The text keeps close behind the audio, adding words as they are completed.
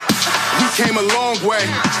came a long way.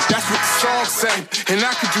 That's what the song say. And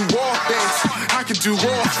I could do all things. I could do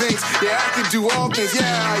all things. Yeah, I could do all things.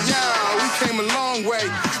 Yeah. We came a long way.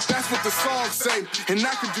 That's what the song say. And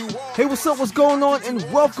I could do all. Hey, what's up? What's going on? And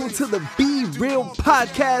welcome to the Be Real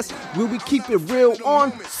podcast, where we keep it real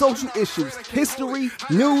on social issues, history,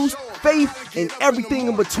 news, faith, and everything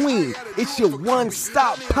in between. It's your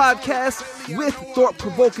one-stop podcast with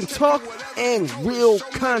thought-provoking talk and real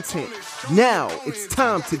content. Now it's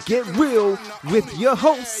time to get real with your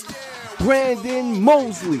host, Brandon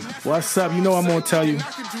Mosley. What's up? You know I'm going to tell you.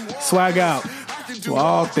 Swag out. Do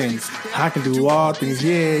all things. I can do all things.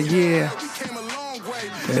 Yeah.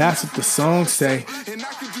 That's what the song say.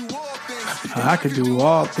 I can do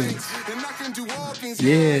all things.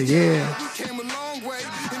 Yeah.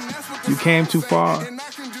 You came too far.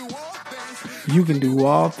 You can do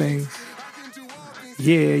all things.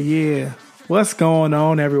 Yeah. What's going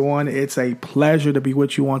on, everyone? It's a pleasure to be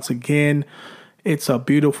with you once again. It's a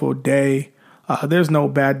beautiful day. There's no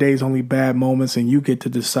bad days, only bad moments, and you get to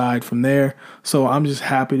decide from there. So I'm just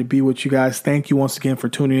happy to be with you guys. Thank you once again for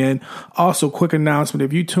tuning in. Also, quick announcement.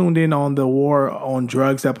 If you tuned in on the War on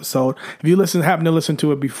Drugs episode, if you happen to listen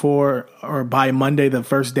to it before or by Monday, the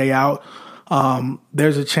first day out,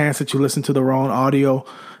 there's a chance that you listen to the wrong audio.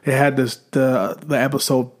 It had the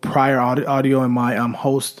episode prior audio, and my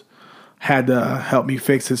host had to help me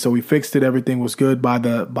fix it. So we fixed it. Everything was good by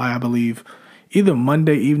I believe either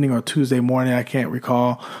Monday evening or Tuesday morning. I can't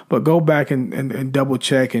recall, but go back and double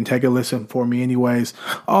check and take a listen for me anyways.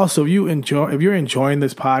 Also, if you're enjoying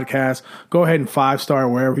this podcast, go ahead and 5-star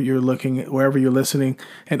wherever you're listening.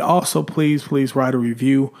 And also please write a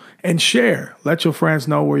review and share. Let your friends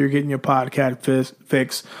know where you're getting your podcast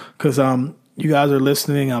fix. Cause, you guys are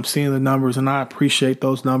listening. I'm seeing the numbers, and I appreciate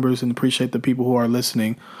those numbers and appreciate the people who are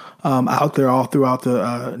listening out there all throughout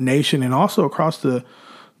the nation and also across the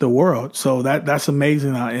world. So that's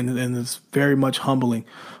amazing, and it's very much humbling.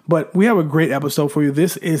 But we have a great episode for you.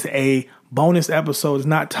 This is a bonus episode. It's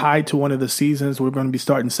not tied to one of the seasons. We're going to be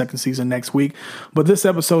starting the second season next week. But this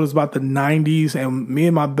episode is about the 90s, and me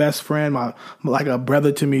and my best friend, like a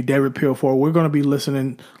brother to me, David Peelford, we're going to be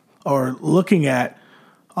listening or looking at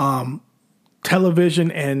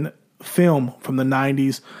television and film from the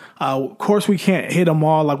 90s. Of course, we can't hit them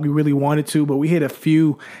all like we really wanted to, but we hit a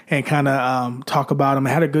few and kind of talk about them.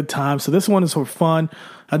 I had a good time. So this one is for fun.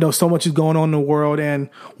 I know so much is going on in the world, and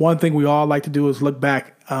one thing we all like to do is look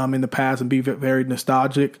back in the past and be very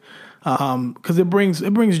nostalgic because it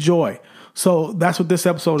brings joy. So that's what this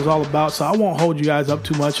episode is all about. So I won't hold you guys up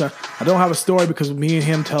too much. I don't have a story because me and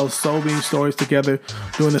him tell so many stories together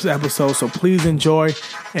during this episode. So please enjoy.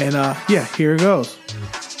 And here it goes.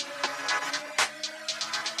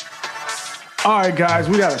 All right, guys,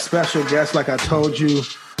 we got a special guest, like I told you.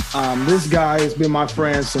 This guy has been my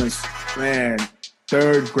friend since,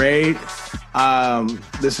 third grade.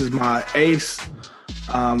 This is my ace.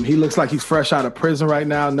 He looks like he's fresh out of prison right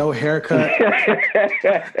now. No haircut.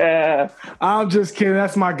 I'm just kidding.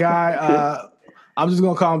 That's my guy. I'm just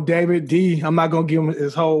going to call him David D. I'm not going to give him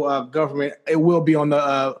his whole government. It will be on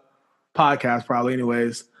the podcast probably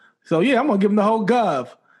anyways. So, I'm going to give him the whole gov.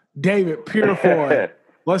 David Peelford.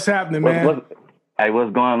 What's happening, man? Hey,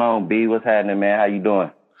 what's going on, B? What's happening, man? How you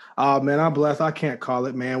doing? Oh, man, I'm blessed. I can't call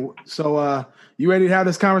it, man. So, you ready to have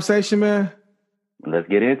this conversation, man? Let's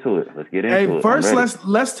get into it. Hey, first,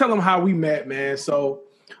 let's tell them how we met, man. So,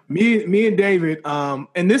 me and David,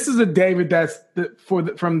 and this is a David that's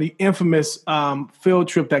from the infamous field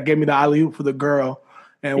trip that gave me the alley-oop for the girl.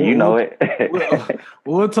 And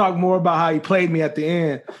we'll talk more about how he played me at the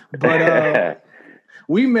end, but.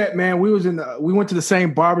 We met, man. We went to the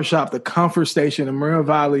same barbershop, the Comfort Station in Moreno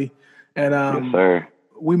Valley, and yes, sir.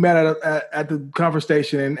 We met at the Comfort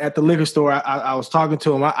Station and at the liquor store. I was talking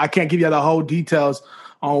to him. I can't give you the whole details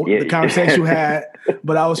on the conversation we had,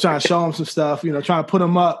 but I was trying to show him some stuff, trying to put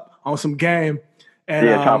him up on some game. And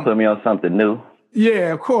trying to put me on something new.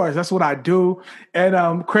 Yeah, of course. That's what I do.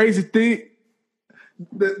 And crazy thing.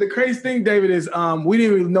 The crazy thing, David, is we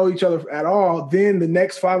didn't really know each other at all. Then the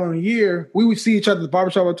next following year, we would see each other at the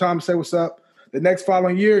barbershop all the time and say, what's up? The next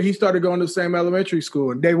following year, he started going to the same elementary school.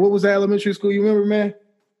 And Dave, what was that elementary school? You remember, man?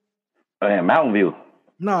 Mountain View.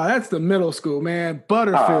 No, that's the middle school, man.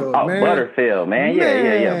 Butterfield, man. Butterfield, man.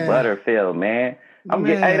 Yeah. Butterfield, man.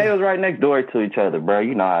 They was right next door to each other, bro.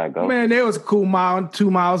 You know how it goes. Man, they was a cool 2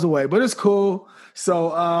 miles away, but it's cool. So,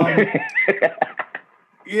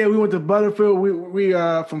 yeah, we went to Butterfield. We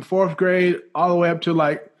from 4th grade all the way up to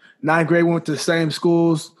like 9th grade. We went to the same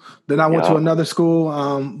schools. Then I went to another school.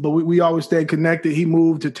 But we always stayed connected. He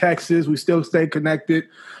moved to Texas. We still stayed connected.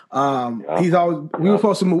 We were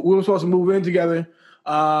supposed to move in together.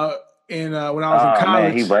 when I was in Oh college.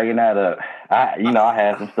 man, he breaking that up. I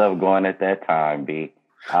had some stuff going at that time, B.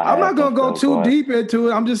 I'm not gonna go too deep into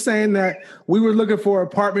it. I'm just saying that we were looking for an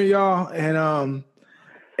apartment, y'all, and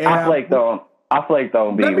I flaked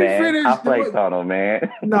on B, let me man. finish. I flaked on him,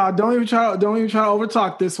 man. No, don't even try to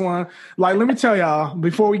overtalk this one. Like, let me tell y'all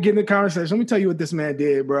before we get in the conversation. Let me tell you what this man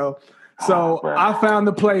did, bro. So I found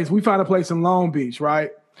the place. We found a place in Long Beach,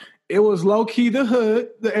 right? It was low key the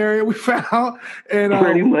hood, the area we found, and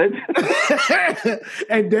pretty much.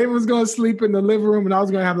 and David was going to sleep in the living room, and I was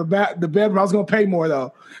going to have the bedroom. I was going to pay more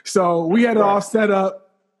though, so we had it all set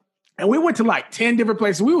up, and we went to like 10 different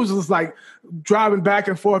places. We was just like driving back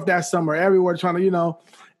and forth that summer, everywhere, trying to,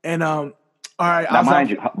 and all right. Now, mind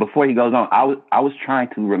you, before he goes on, I was trying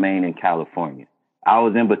to remain in California. I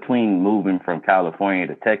was in between moving from California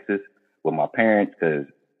to Texas with my parents because,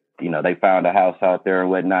 they found a house out there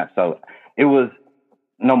and whatnot. So it was,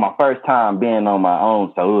 my first time being on my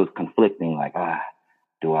own. So it was conflicting. Like,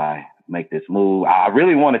 do I make this move? I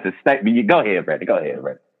really wanted to stay. But go ahead, Brandon. Go ahead,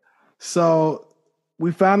 Brandon. So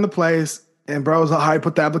we found the place, and bro was like, "How you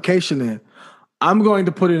put the application in?" I'm going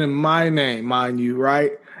to put it in my name, mind you,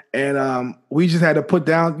 right? And we just had to put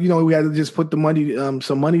down, we had to just put the money,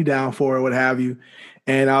 some money down for it, what have you.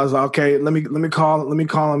 And I was like, okay, let me call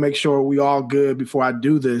and make sure we all good before I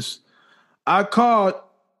do this. I called,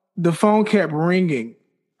 the phone kept ringing.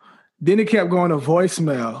 Then it kept going to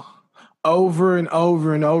voicemail over and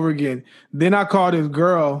over and over again. Then I called his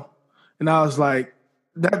girl, and I was like,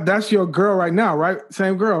 that's your girl right now, right?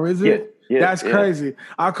 Same girl, is it? Yeah, that's crazy.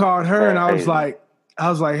 I called her, and I was like,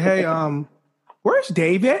 hey, where's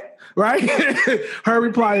David? Right? Her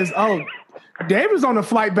reply is, "Oh, David's on the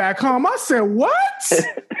flight back home." I said, "What?"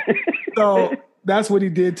 So that's what he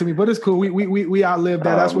did to me. But it's cool. We outlived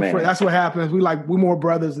that. That's what happens. We're more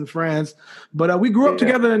brothers and friends. But we grew up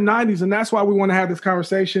together in the 90s, and that's why we want to have this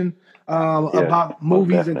conversation about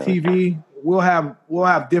movies and TV. We'll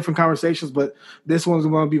have different conversations, but this one's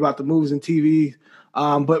going to be about the movies and TV.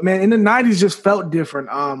 But man, in the 90s just felt different.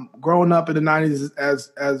 Growing up in the 90s,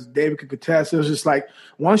 as David could contest, it was just like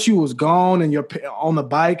once you was gone and you're on the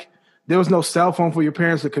bike, there was no cell phone for your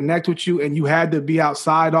parents to connect with you, and you had to be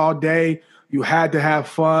outside all day. You had to have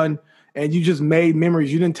fun, and you just made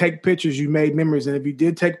memories. You didn't take pictures, you made memories. And if you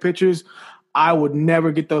did take pictures, I would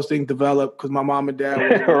never get those things developed because my mom and dad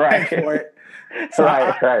would pay for it. So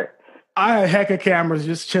right. I had heck of cameras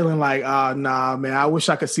just chilling like, nah, man, I wish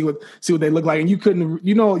I could see what they look like. And you couldn't,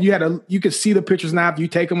 you could see the pictures now after you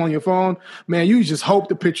take them on your phone. Man, you just hope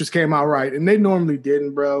the pictures came out right. And they normally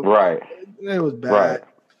didn't, bro. Right. It was bad. Right.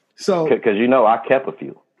 So, because I kept a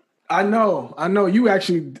few. I know. You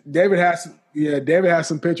actually, David has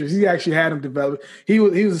some pictures. He actually had them developed. He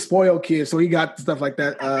was a spoiled kid, so he got stuff like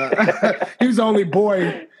that. He was the only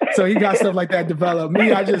boy, so he got stuff like that developed.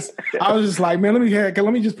 Me, I was just like, man, let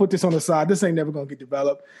me just put this on the side. This ain't never gonna get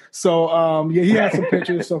developed. So, he had some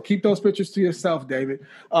pictures. So keep those pictures to yourself, David.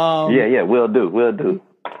 Will do.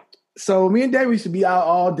 So me and David used to be out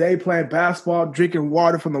all day playing basketball, drinking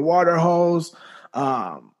water from the water hose.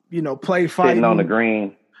 Play fighting. Sitting on the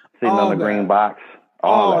green box.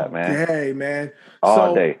 All that, man. All day, man.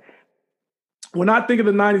 All day. When I think of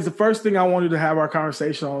the 90s, the first thing I wanted to have our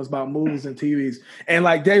conversation on was about movies and TVs. And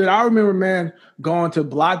like, David, I remember, man, going to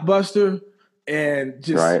Blockbuster and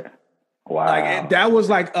just... Right. Wow. Like, that was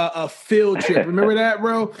like a field trip. Remember that,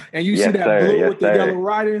 bro? And you see that blue with the yellow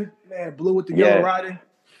writing? Man, blue with the yellow writing.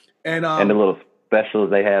 And the little specials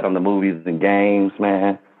they had on the movies and games,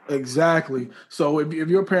 man. Exactly. So if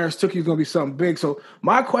your parents took you, it's gonna be something big. So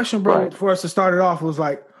my question, bro, for us to start it off was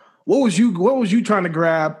like, what was you trying to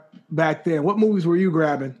grab back then? What movies were you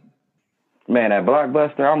grabbing? Man, at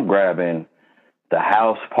Blockbuster, I'm grabbing the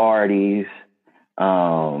house parties.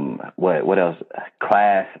 What else?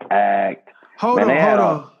 Class Act. Hold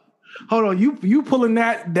on. You pulling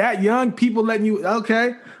that young people letting you?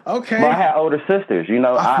 Okay. But I had older sisters.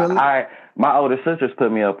 My older sisters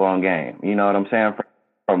put me up on game. You know what I'm saying?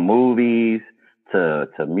 From movies to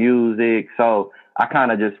music. So I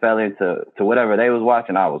kind of just fell into whatever they was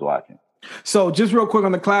watching, I was watching. So just real quick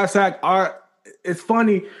on the Class Act, it's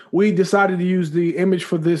funny, we decided to use the image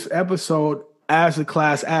for this episode as a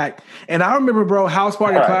Class Act. And I remember, bro, house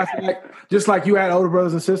party Class Act, just like you had older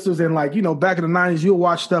brothers and sisters, and like, back in the 90s, you'll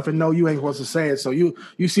watch stuff and know you ain't supposed to say it. So you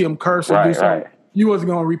see them curse or do something. Right. You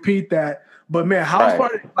wasn't going to repeat that. But man, house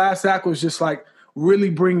party Class Act was just like really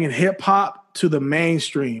bringing hip hop to the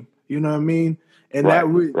mainstream, you know what I mean? And that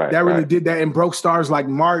really did that and broke stars like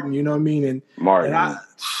Martin, you know what I mean? And Martin, I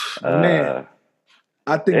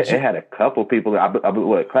think it had a couple people.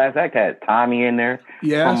 Class Act had Tommy in there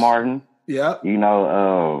from Martin. Yeah,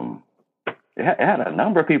 It had a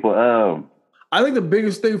number of people. I think the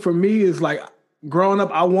biggest thing for me is like growing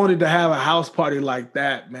up, I wanted to have a house party like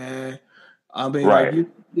that, man. I mean, Right.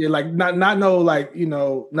 like not no like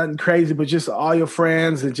nothing crazy, but just all your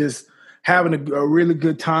friends and just having a really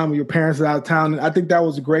good time when your parents are out of town. And I think that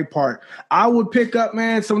was a great part. I would pick up,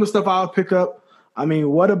 man, some of the stuff I would pick up. I mean,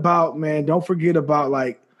 what about, man? Don't forget about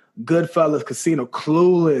like Goodfellas, Casino,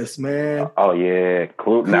 Clueless, man. Oh yeah,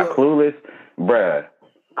 now Clueless, bruh.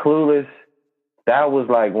 Clueless. That was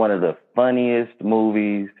like one of the funniest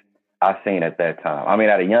movies I seen at that time. I mean,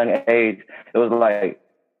 at a young age, it was like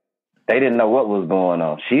they didn't know what was going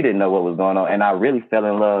on. She didn't know what was going on, and I really fell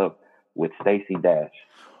in love with Stacey Dash.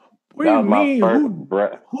 What do you mean?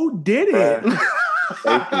 Who did it?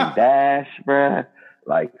 Stacey Dash, bruh.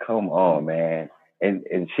 Like, come on, man.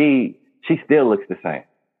 And she still looks the same.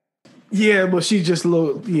 Yeah, but she's just a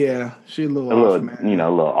little off, man. A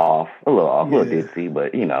little off, a little ditzy,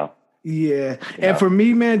 but Yeah. And for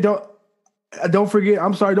me, man, don't forget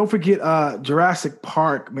Jurassic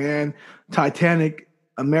Park, man, Titanic,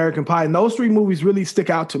 American Pie. And those three movies really stick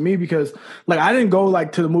out to me because like I didn't go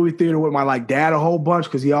like to the movie theater with my like dad a whole bunch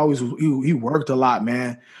because he worked a lot,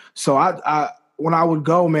 man. So I when I would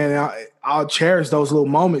go, man, I'll cherish those little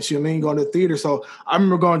moments, you know what I mean, going to the theater. So I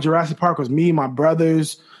remember going to Jurassic Park with me, my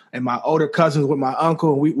brothers, and my older cousins with my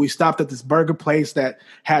uncle, and we stopped at this burger place that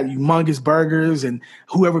had humongous burgers, and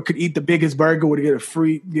whoever could eat the biggest burger would get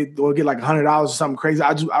get like $100 or something crazy.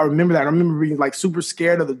 I remember that. I remember being like super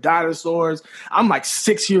scared of the dinosaurs. I'm like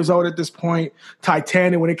 6 years old at this point.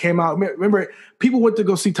 Titanic, when it came out, remember people went to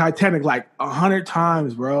go see Titanic like 100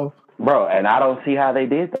 times, bro. Bro, and I don't see how they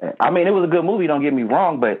did that. I mean, it was a good movie, don't get me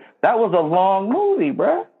wrong, but that was a long movie,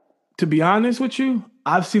 bro. To be honest with you,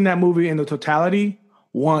 I've seen that movie in the totality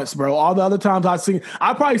once, bro. All the other times I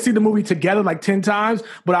probably see the movie together like 10 times,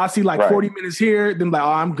 but I'll see like 40 minutes here, then like, oh,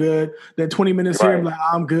 I'm good. Then 20 minutes here, I'm like,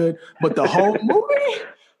 oh, I'm good. But the whole movie,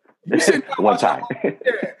 you sitting there one time.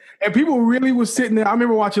 And people really was sitting there. I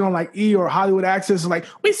remember watching on like E or Hollywood Access, like,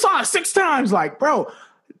 we saw it 6 times. Like, bro.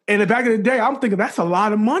 And back in the day, I'm thinking that's a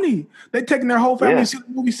lot of money. They're taking their whole family to see the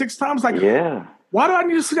movie 6 times. Like, why do I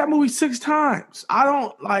need to see that movie 6 times? I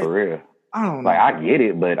don't like. For real. I don't know. Like, I get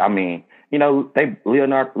it, but I mean, Leonardo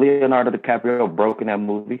DiCaprio broke in that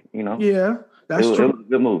movie. Yeah, that's true. It was a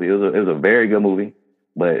good movie. It was a very good movie,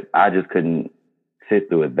 but I just couldn't sit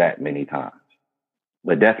through it that many times.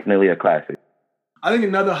 But definitely a classic. I think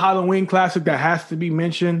another Halloween classic that has to be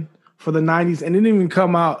mentioned for the 90s, and it didn't even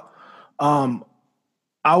come out.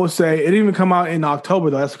 I would say it didn't even come out in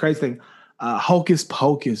October though. That's the crazy thing. Hocus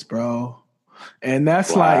Pocus, bro, and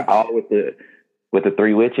that's like with the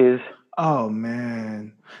 3 witches. Oh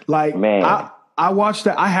man, like I watched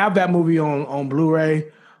that. I have that movie on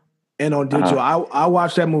Blu-ray and on digital. I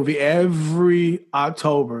watch that movie every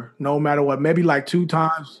October, no matter what. Maybe like 2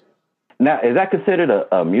 times. Now, is that considered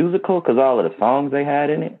a musical? Because all of the songs they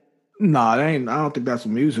had in it. No, it ain't. I don't think that's a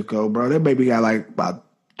musical, bro. That baby got like about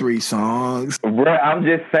 3 songs. Bro, I'm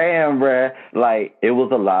just saying, bro. Like, it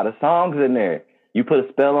was a lot of songs in there. You Put a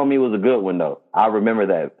Spell on Me was a good one, though. I remember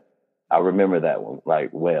that one, like,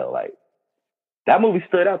 well. Like, that movie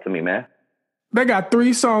stood out to me, man. They got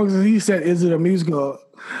 3 songs, and he said, is it a musical?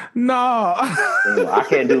 No. I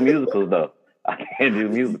can't do musicals, though. I can't do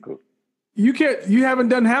musicals. You haven't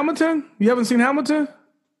done Hamilton? You haven't seen Hamilton?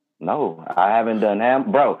 No, I haven't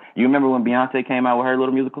done Bro, you remember when Beyonce came out with her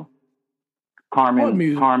little musical?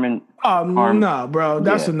 Carmen. Oh, no, bro.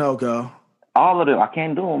 That's a no-go. All of them. I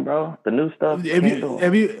can't do them, bro. The new stuff.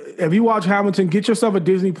 If you watch Hamilton, get yourself a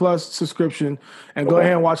Disney Plus subscription and go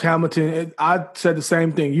ahead and watch Hamilton. I said the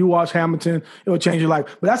same thing. You watch Hamilton, it will change your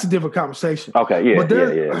life. But that's a different conversation. Okay, yeah, but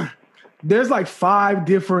there's like 5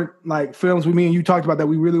 different like films me and you talked about that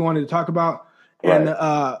we really wanted to talk about. Right. And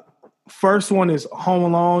the first one is Home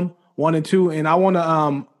Alone 1 and 2. And I want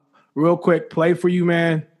to real quick play for you,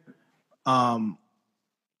 man.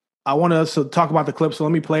 I want us to talk about the clip, so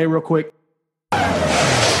let me play it real quick.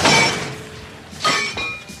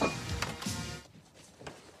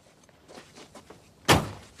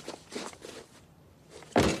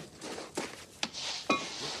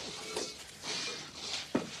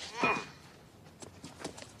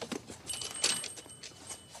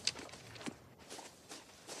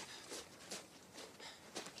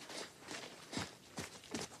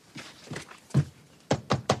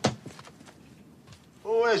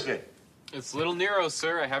 Who is it? It's Little Nero,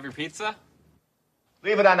 sir. I have your pizza.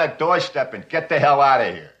 Leave it on the doorstep and get the hell out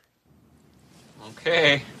of here.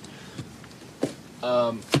 Okay.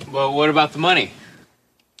 Well, what about the money?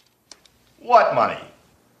 What money?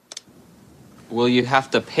 Well, you have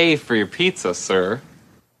to pay for your pizza, sir.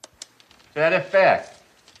 Is that a fact?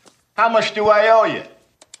 How much do I owe you?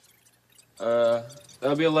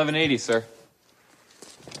 That'll be $11.80, sir.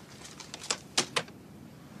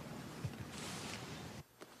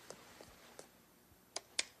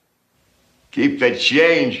 Keep the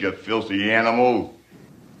change, you filthy animal.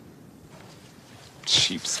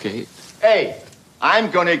 Cheapskate. Hey,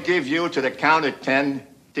 I'm gonna give you to the count of 10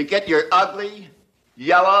 to get your ugly,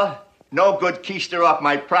 yellow, no good keister off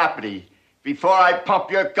my property before I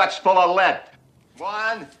pump your guts full of lead.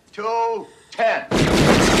 1, 2, 10.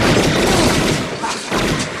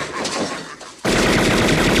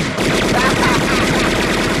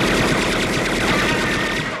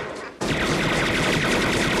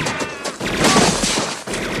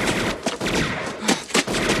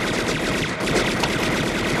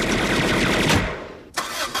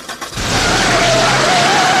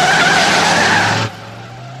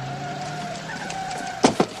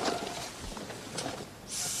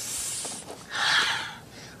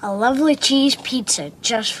 A lovely cheese pizza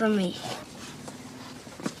just for me.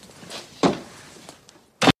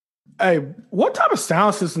 Hey, what type of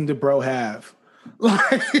sound system did bro have?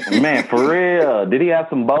 Man, for real. Did he have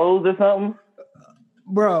some Bose or something?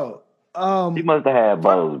 Bro, He must have had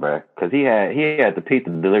Bose, bro. Because he had the pizza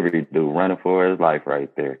delivery dude running for his life right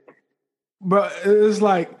there. bro, it's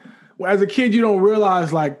like as a kid you don't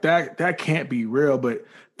realize like that can't be real, but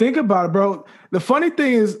think about it, bro. The funny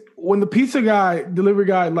thing is when the pizza guy, delivery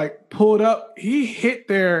guy, like pulled up, he hit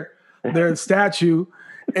their statue,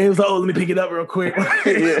 and he was like, "Oh, let me pick it up real quick."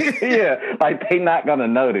 yeah, like they not gonna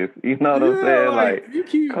notice. You know what I'm saying? Like, you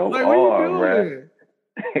keep, come like, on, what you doing? bro.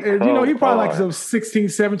 And you know, he probably like some 16,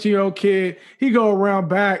 17-year-old kid. He go around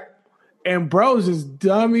back, and bro's just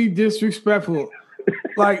dummy disrespectful.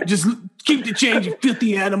 Like, just keep the change, you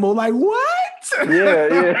filthy animal. Like, what?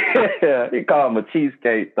 yeah. He called him a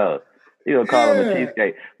cheesecake, though. He don't call him a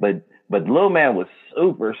cheesecake. But Lil Man was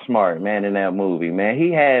super smart, man, in that movie, man.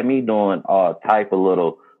 He had me doing all type of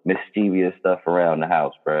little mischievous stuff around the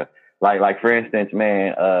house, bro. Like for instance,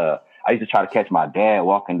 man, I used to try to catch my dad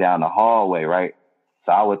walking down the hallway, right?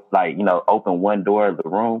 So I would, like, you know, open one door of the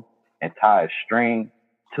room and tie a string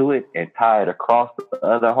to it and tie it across the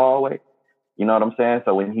other hallway. You know what I'm saying?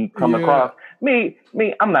 So when he come across me,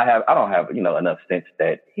 I don't have, you know, enough sense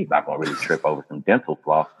that he's not gonna really trip over some dental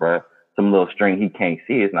floss, bro. Some little string he can't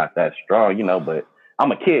see. It's not that strong, you know, but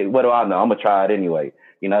I'm a kid. What do I know? I'm gonna try it anyway.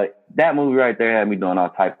 You know, that movie right there had me doing all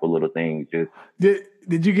types of little things. Just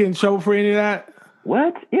Did you get in trouble for any of that?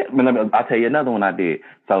 what? Yeah, I'll tell you another one I did.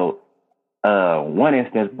 So one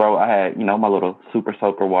instance, bro, I had, you know, my little super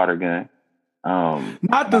soaker water gun.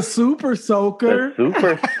 Not the super soaker. The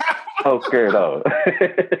super soaker, though.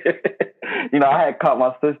 You know, I had caught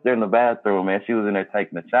my sister in the bathroom, man. She was in there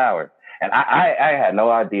taking a shower. And I had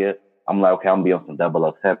no idea. I'm like, okay, I'm going to be on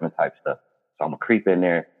some 007 type stuff. So I'm going to creep in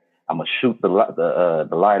there. I'm going to shoot the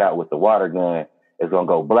light out with the water gun. It's going to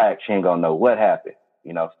go black. She ain't going to know what happened,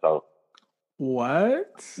 you know, so.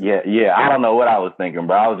 What? Yeah. I don't know what I was thinking,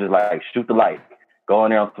 bro. I was just like, shoot the light. Go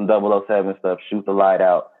in there on some 007 stuff, shoot the light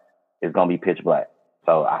out. It's going to be pitch black.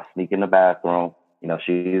 So I sneak in the bathroom. You know,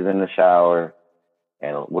 she's in the shower.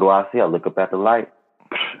 And what do I see? I look up at the light.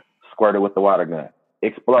 Squirt it with the water gun.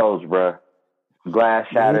 Explodes, bro. Glass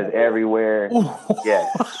shatters everywhere. Yeah.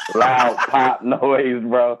 Loud pop noise,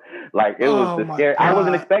 bro. Like, it was the scare. I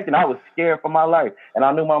wasn't expecting. I was scared for my life. And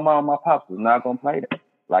I knew my mom and my pops was not going to play that.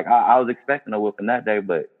 Like, I was expecting a whooping that day,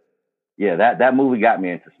 but yeah, that movie got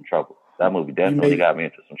me into some trouble. That movie definitely got me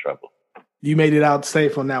into some trouble. You made it out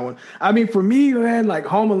safe on that one. I mean, for me, man, like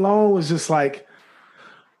Home Alone was just like,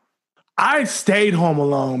 I stayed home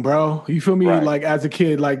alone, bro. You feel me? Right. Like as a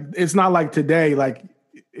kid, like it's not like today. like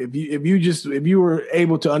if you were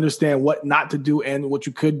able to understand what not to do and what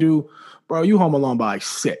you could do, bro, you home alone by like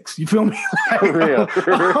 6. You feel me? For real.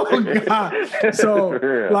 Oh God. So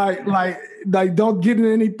like don't get in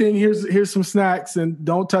anything. Here's some snacks and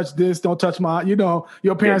don't touch this. Don't touch my. You know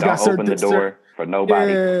your parents got certain. Open the door for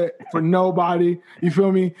nobody. Yeah, for nobody. You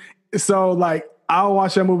feel me? So like I'll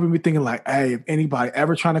watch that movie and be thinking like, hey, if anybody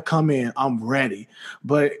ever trying to come in, I'm ready.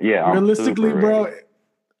 But realistically, bro,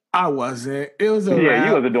 I wasn't. It was a wrap.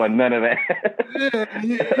 You wasn't doing none of that. At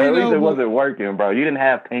least it wasn't working, bro. You didn't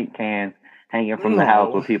have paint cans hanging from the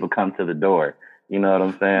house when people come to the door. You know what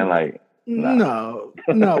I'm saying? Like, no,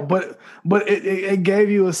 but it gave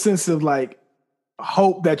you a sense of like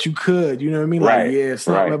hope that you could. You know what I mean? Like, if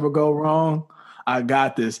something ever go wrong, I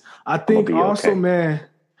got this. I think also, man,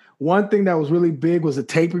 one thing that was really big was a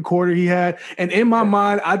tape recorder he had. And in my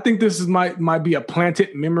mind, I think this might be a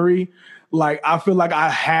planted memory. Like, I feel like I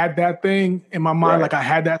had that thing in my mind, like I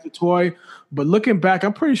had that as a toy. But looking back,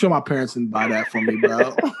 I'm pretty sure my parents didn't buy that for me,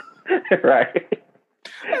 bro. Right.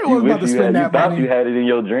 I wasn't about to spend that thought money. you had it in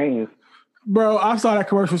your dreams. Bro, I saw that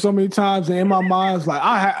commercial so many times, and in my mind, it's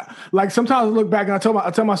like sometimes I look back and I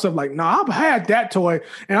tell myself like, nah, I've had that toy,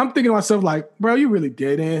 and I'm thinking to myself like, bro, you really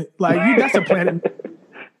didn't. Like, that's a Planet.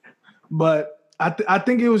 But I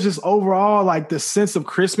think it was just overall like the sense of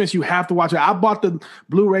Christmas. You have to watch it. I bought the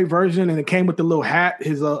Blu-ray version, and it came with the little hat,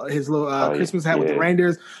 his little Christmas hat with the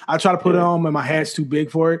reindeers. I try to put it on, and my hat's too big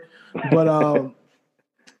for it. But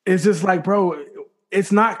it's just like, bro. It's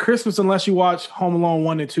not Christmas unless you watch Home Alone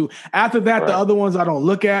 1 and 2. After that, the other ones I don't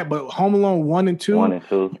look at, but Home Alone 1 and 2. 1 and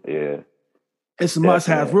 2, yeah. It's a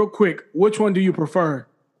must-have. Real quick, which one do you prefer?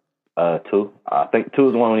 2. I think 2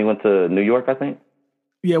 is the one when he went to New York, I think.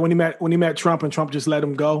 Yeah, when he met Trump and Trump just let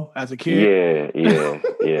him go as a kid.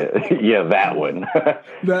 Yeah, that one.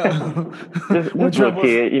 Just a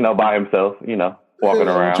kid, by himself, walking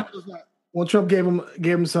around. When Trump gave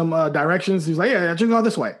him some directions, he's like, yeah, just go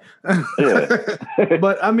this way.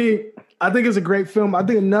 But I mean, I think it's a great film. I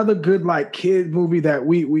think another good like kid movie that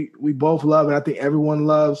we both love and I think everyone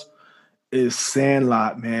loves is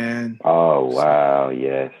Sandlot, man. Oh wow,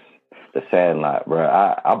 yes, the Sandlot, bro.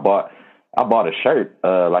 I bought a shirt,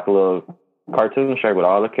 like a little cartoon shirt with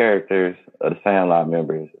all the characters of the Sandlot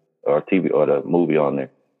members or TV or the movie on there.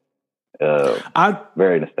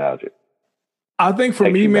 Very nostalgic. I think for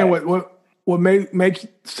me, man, what makes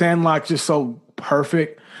Sandlot just so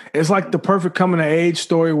perfect, it's like the perfect coming of age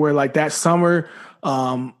story where like that summer,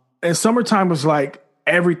 and summertime was like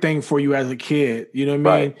everything for you as a kid. You know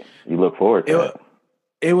what I mean? You look forward to it.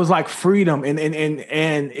 It was like freedom, and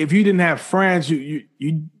if you didn't have friends, you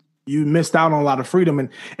missed out on a lot of freedom,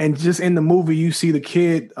 and just in the movie you see the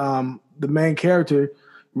kid, the main character,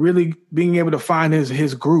 really being able to find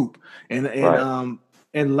his group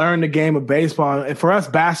and learn the game of baseball. And for us,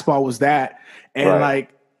 basketball was that. And like,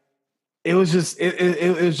 it was just,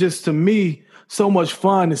 it was just to me so much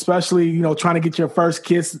fun, especially, trying to get your first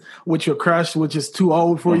kiss with your crush, which is too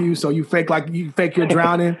old for you. So you fake you're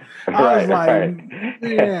drowning. I was like,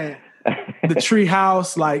 man, the tree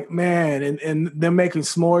house, like, man, and them making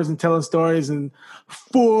s'mores and telling stories and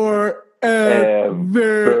forever.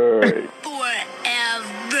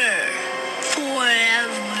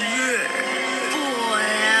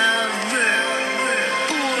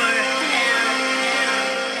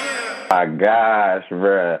 My gosh,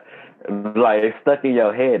 bro. Like, it's stuck in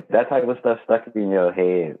your head. That type of stuff stuck in your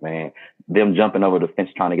head, man. Them jumping over the fence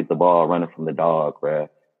trying to get the ball, running from the dog, bro.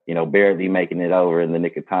 Barely making it over in the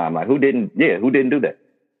nick of time. Like, who didn't do that?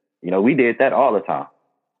 We did that all the time.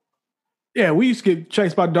 Yeah, we used to get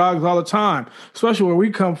chased by dogs all the time, especially where we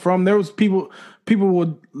come from. There was people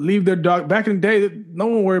would leave their dog. Back in the day, no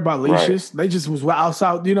one worried about leashes. They just was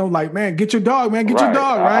outside, like, man, get your dog, man, get your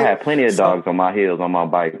dog, right? I had plenty of dogs on my heels on my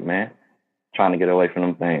bike, man, trying to get away from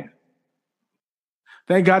them things.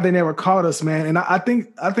 Thank God they never caught us, man. And I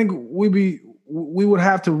think we would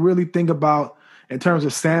have to really think about, in terms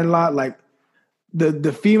of Sandlot, like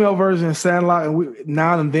the female version of Sandlot and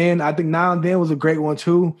Now and Then. I think Now and Then was a great one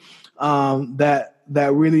too. That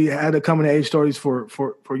really had the coming of age stories for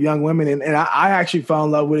young women. And I actually fell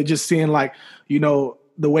in love with it, just seeing like, the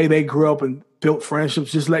way they grew up and built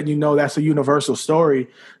friendships, just letting you know that's a universal story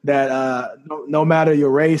that no matter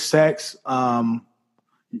your race, sex,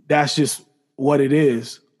 that's just what it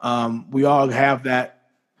is. We all have that.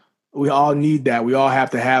 We all need that. We all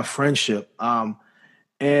have to have friendship.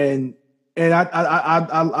 And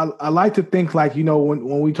I like to think like,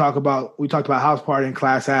 when we talked about House Party and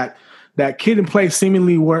Class Act, that Kid and Play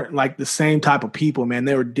seemingly weren't like the same type of people, man.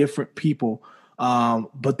 They were different people,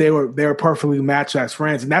 but they were perfectly matched as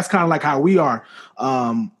friends, and that's kind of like how we are.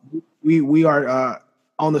 We are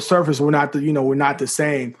on the surface, we're not the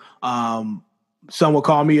same. Some will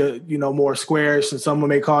call me more squarish, and someone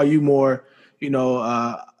may call you more,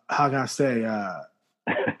 how can I say,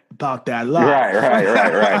 about that love.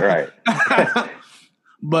 Right.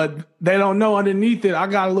 But they don't know underneath it. I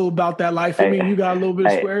got a little about that life for me. You got a little bit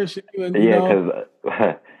of squarish.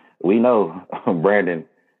 Because we know Brandon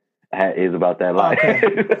is about that life.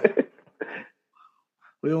 Okay.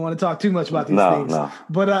 We don't want to talk too much about these things. No.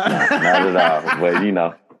 But not at all. But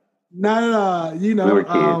not at all. We were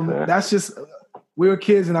kids, that's just we were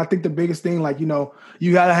kids, and I think the biggest thing, like, you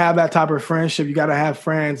got to have that type of friendship. You got to have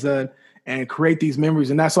friends and create these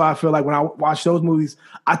memories. And that's why I feel like when I watch those movies,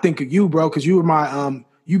 I think of you, bro, because you were my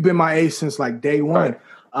you've been my ace since like day one. Right.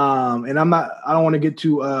 And I don't want to get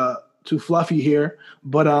too fluffy here,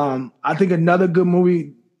 but I think another good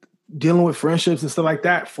movie dealing with friendships and stuff like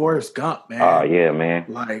that, Forrest Gump, man. Oh yeah, man.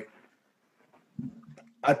 Like,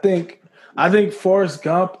 I think Forrest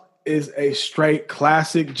Gump is a straight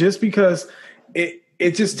classic just because it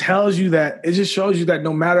it just tells you that, it just shows you that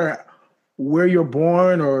no matter where you're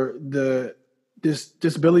born or the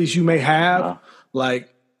disabilities you may have,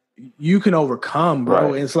 like you can overcome, bro.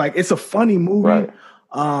 Right. And it's like, it's a funny movie,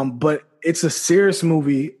 but it's a serious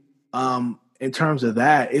movie in terms of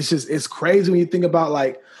that. It's crazy when you think about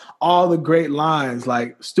like all the great lines,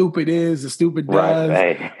 like stupid is, the stupid does.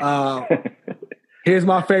 Right. Here's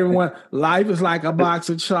my favorite one. Life is like a box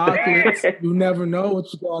of chocolates. You never know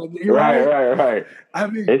what you're going to get. Right. I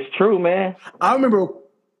mean, it's true, man. I remember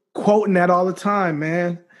quoting that all the time,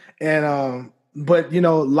 man. And but you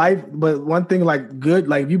know, life. But one thing, like good,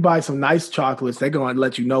 like if you buy some nice chocolates, they're gonna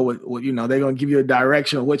let you know what you know. They're gonna give you a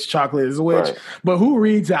direction of which chocolate is which. Right. But who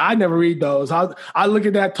reads that? I never read those. I look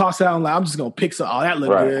at that, toss it out, and like I'm just gonna pick some. Oh, that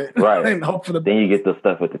look good. Right. And hope for the. Then you get the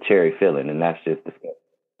stuff with the cherry filling, and that's just disgusting.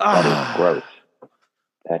 That is gross.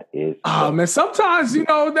 That is. Oh man, sometimes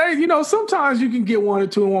sometimes you can get one or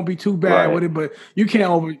two and won't be too bad with it, but you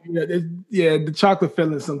can't the chocolate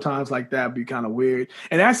filling sometimes like that be kind of weird.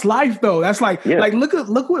 And that's life though. That's like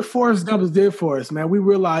look what Forrest Gump did for us, man. We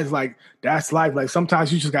realize like that's life. Like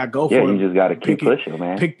sometimes you just gotta go for it. Yeah, you just gotta keep pushing,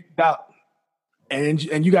 man. Pick it out. And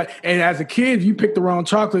as a kid, if you pick the wrong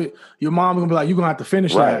chocolate, your mom gonna be like, you're gonna have to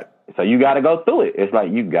finish that. So you gotta go through it. It's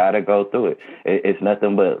like you gotta go through it. It's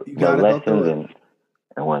nothing but lessons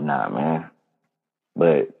and whatnot, man.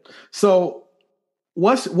 But so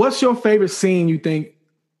what's your favorite scene you think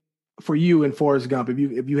for you in Forrest Gump, if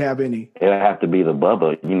you have any? It'll have to be the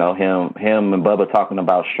Bubba, you know, him and Bubba talking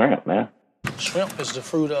about shrimp, man. Shrimp is the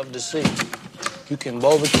fruit of the sea. You can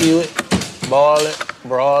barbecue it, boil it,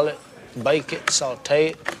 broil it, bake it, saute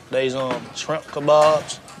it. There's shrimp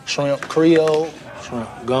kebabs, shrimp creole, shrimp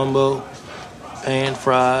gumbo, pan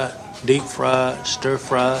fried, deep fried, stir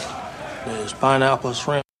fried. There's pineapple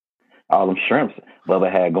shrimp. All them shrimps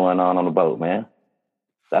Bubba had going on the boat, man.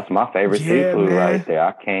 That's my favorite seafood right there.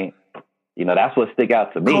 I can't, that's what stick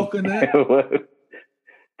out to me. Coconut.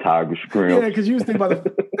 Tiger shrimp. Yeah, because you was thinking about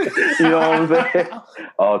the... You know what I'm saying?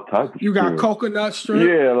 Oh, tiger you shrimp. got coconut shrimp?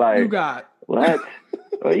 Yeah, like... You got... What?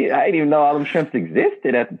 Well, I didn't even know all them shrimps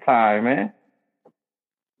existed at the time, man.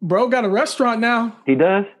 Bro got a restaurant now. He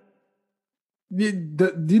does?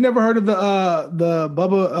 You never heard of the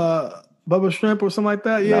Bubba Shrimp or something like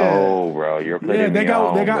that? Yeah. No, bro, you're putting me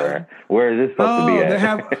on, bro. Where is this supposed to be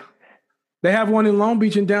at? They have one in Long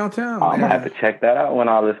Beach in downtown. I'm gonna have to check that out when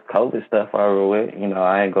all this COVID stuff over with.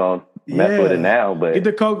 I ain't gonna mess with it now, but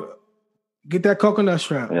get that coconut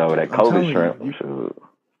shrimp. That COVID shrimp.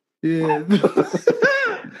 Yeah.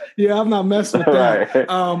 Yeah, I'm not messing with that.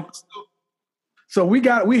 Right. So we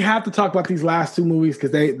have to talk about these last two movies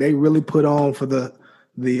because they really put on for the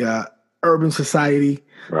urban society.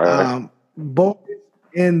 Right. Both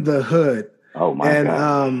in the Hood. Oh my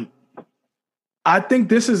God. I think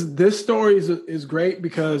this story is great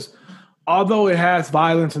because although it has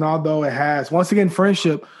violence and although it has once again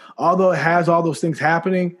friendship, although it has all those things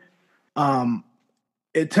happening,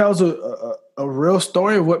 it tells a real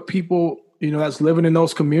story of what people that's living in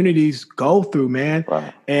those communities go through, man.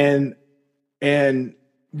 Right. And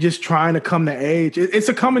just trying to come to age. It's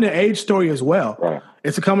a coming to age story as well. Right.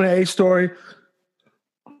 It's a coming to age story.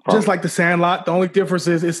 Just like The Sandlot. The only difference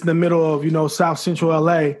is it's in the middle of, South Central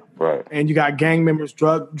LA. Right. And you got gang members,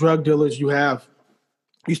 drug dealers. You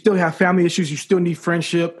still have family issues. You still need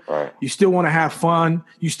friendship. Right. You still want to have fun.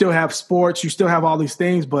 You still have sports. You still have all these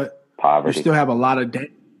things, but poverty. You still have a lot of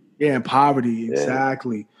and poverty.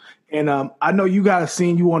 Exactly. And I know you got a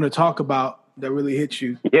scene you want to talk about that really hit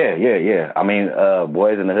you. Yeah. I mean,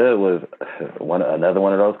 Boys in the Hood was another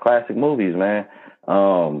one of those classic movies, man.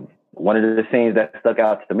 One of the scenes that stuck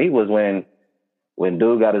out to me was when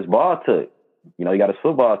dude got his ball took. He got his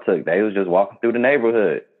football took. They was just walking through the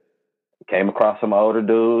neighborhood. Came across some older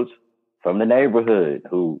dudes from the neighborhood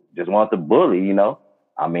who just wanted to bully,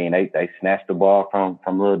 I mean, they snatched the ball from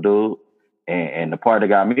little dude. And the part that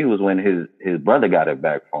got me was when his brother got it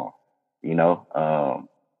back for him,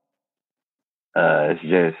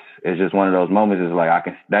 it's just one of those moments. It's like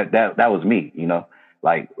that was me,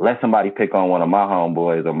 like let somebody pick on one of my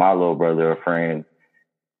homeboys or my little brother or friend,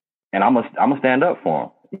 and I'm gonna stand up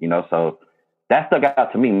for him, So that stuck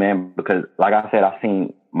out to me, man, because like I said, I've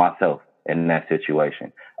seen myself in that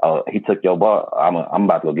situation. Oh, he took your ball. I'm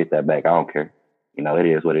about to go get that back. I don't care. It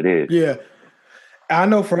is what it is. Yeah. I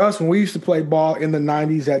know for us, when we used to play ball in the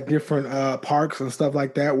 90s at different parks and stuff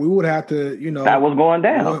like that, we would have to, that was going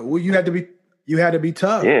down. You had to be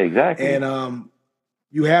tough. Yeah, exactly. And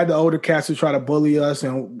you had the older cats who try to bully us,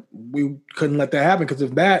 and we couldn't let that happen because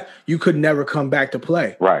of that, you could never come back to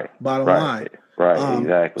play. Right. Bottom line. Right.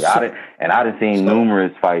 Exactly. I done seen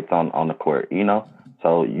numerous fights on the court.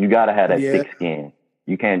 So you gotta have that thick skin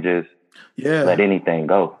You can't just Yeah. let anything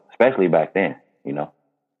go, especially back then, you know?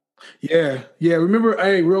 Yeah. Remember,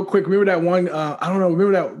 hey, real quick, remember that one, I don't know,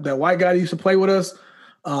 remember that white guy that used to play with us?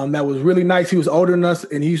 That was really nice. He was older than us,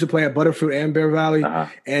 and he used to play at Butterfield and Bear Valley.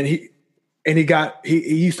 And he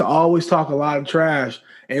used to always talk a lot of trash.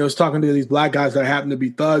 And he was talking to these black guys that happened to be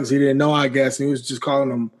thugs. He didn't know, I guess. And he was just calling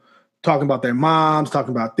them, talking about their moms,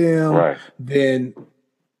 talking about them. Right. Then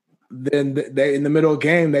they, in the middle of the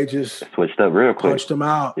game, they just switched up real quick. Punched him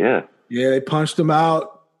out. Yeah. Yeah, they punched him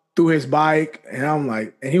out. Threw his bike, and I'm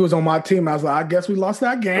like, and he was on my team. I was like, I guess we lost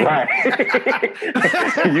that game. Right.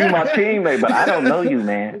 You my teammate, but I don't know you,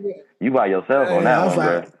 man. You by yourself on that one,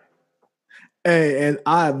 bro. Hey, and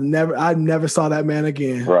I never saw that man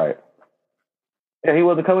again. Right. Yeah, he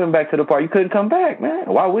wasn't coming back to the park. You couldn't come back, man.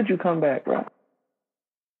 Why would you come back, bro?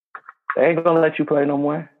 They ain't gonna let you play no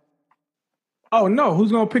more. Oh no,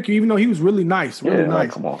 who's gonna pick you? Even though he was really nice, really nice.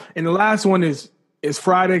 Like, come on. And the last one is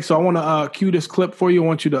Friday, so I want to cue this clip for you. I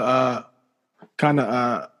want you to kind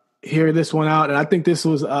of hear this one out. And I think this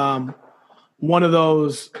was one of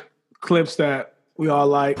those clips that we all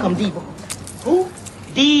like. I'm Debo. Who?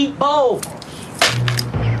 Debo.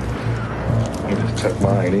 I just tuck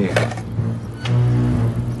mine in.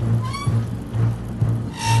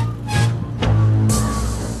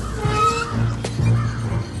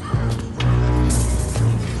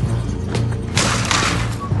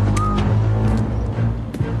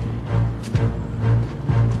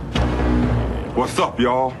 What's up,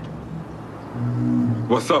 y'all?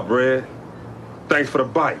 What's up, Red? Thanks for the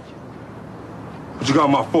bike. What you got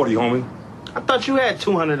on my 40, homie? I thought you had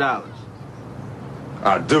 $200.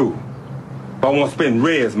 I do. But I want to spend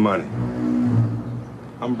Red's money.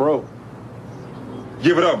 I'm broke.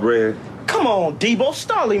 Give it up, Red. Come on, Debo,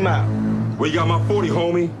 stall him out. Where you got my 40,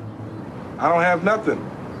 homie? I don't have nothing.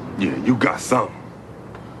 Yeah, you got something.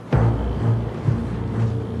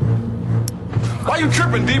 Why you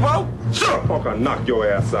tripping, Debo? Shut up, fuck, I'll knock your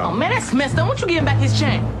ass out. Oh, man, that's messed up. Why don't you give him back his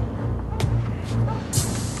chain?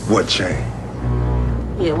 What chain?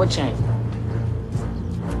 Yeah, what chain?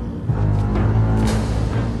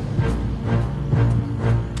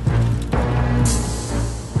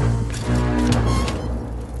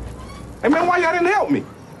 Hey, man, why y'all didn't help me?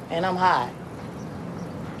 Man, I'm high.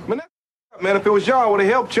 Man, if it was y'all, I would have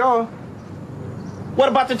helped y'all. What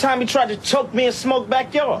about the time he tried to choke me in Smoke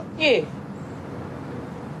backyard? Yeah.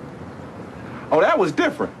 Oh, that was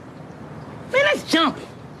different. Man, that's jumping.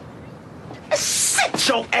 Sit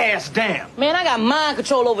your ass down. Man, I got mind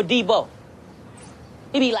control over Debo.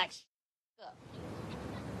 He be like, up.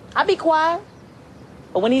 I be quiet,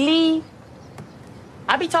 but when he leave,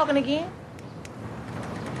 I be talking again.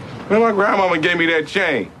 Man, my grandmama gave me that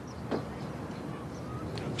chain.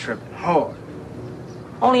 I'm tripping hard.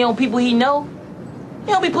 Only on people he know.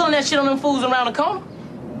 He don't be pulling that shit on them fools around the corner.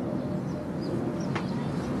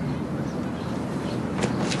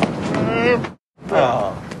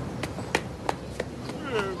 Oh.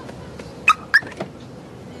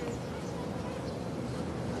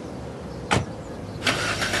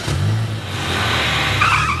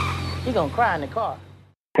 He gonna cry in the car.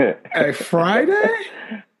 Hey, Friday?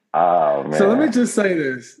 Oh, man. So let me just say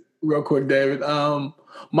this real quick, David.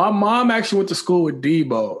 My mom actually went to school with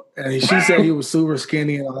Debo, and she said he was super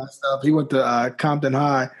skinny and all that stuff. He went to Compton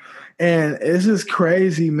High. And it's just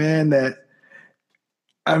crazy, man, that,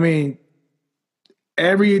 I mean,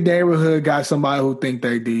 every neighborhood got somebody who think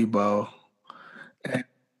they Debo. And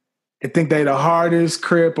they think they the hardest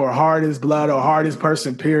Crip or hardest blood or hardest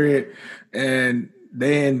person, period. And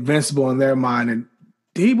they invincible in their mind. And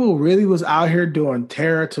Debo really was out here doing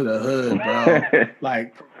terror to the hood, bro.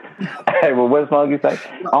 Like, hey, well, what Smokey say?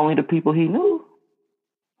 Only the people he knew.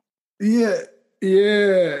 Yeah.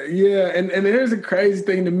 And here's the crazy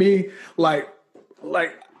thing to me, like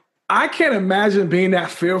I can't imagine being that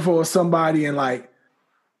fearful of somebody and like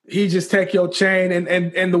he just take your chain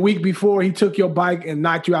and the week before he took your bike and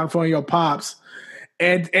knocked you out in front of your pops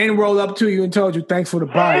and rolled up to you and told you thanks for the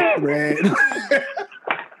bike, Red.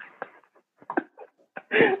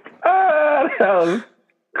 That was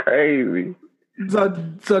crazy.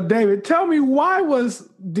 So David, tell me, why was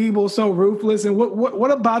Debo so ruthless, and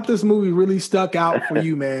what about this movie really stuck out for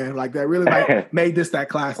you, man? Like that really made this that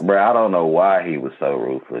classic. Bro, I don't know why he was so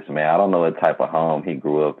ruthless, man. I don't know what type of home he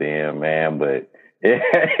grew up in, man, but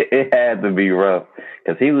it had to be rough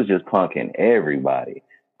because he was just punking everybody.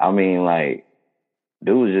 I mean, like,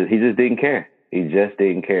 he just didn't care. He just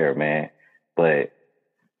didn't care, man. But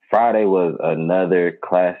Friday was another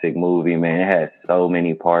classic movie, man. It had so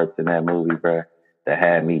many parts in that movie, bro, that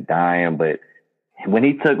had me dying. But when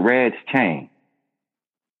he took Red's chain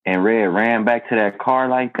and Red ran back to that car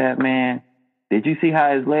like that, man, did you see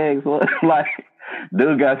how his legs look? Like,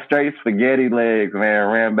 dude got straight spaghetti legs, man.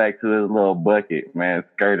 Ran back to his little bucket, man.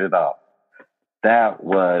 Skirted off. That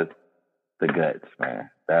was the guts, man.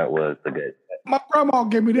 That was the guts. My grandma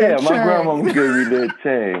gave me that chain. Yeah, my grandma gave me that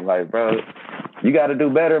chain. Like, bro, you got to do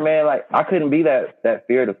better, man. Like, I couldn't be that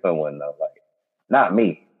fear to someone, though. Like, not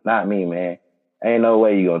me, man. Ain't no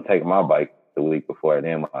way you gonna take my bike the week before and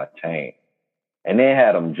then my chain. And then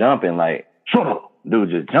had him jumping, like, dude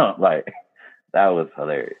just jumped. Like, that was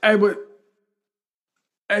hilarious. Hey,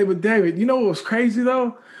 but David, you know what was crazy,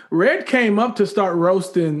 though? Red came up to start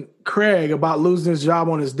roasting Craig about losing his job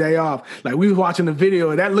on his day off. Like, we was watching the video,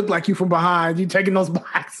 and that looked like you from behind, you taking those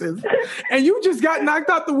boxes. And you just got knocked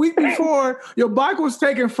out the week before. Your bike was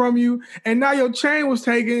taken from you, and now your chain was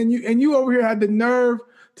taken, and you over here had the nerve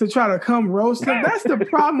to try to come roast him. That's the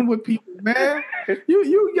problem with people, man.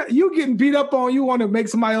 You getting beat up on, you want to make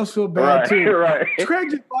somebody else feel bad, too. Right. Craig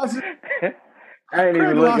just lost his I ain't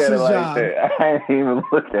even look at it like that. I ain't even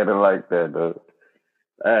look at it like that, though.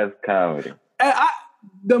 That's comedy.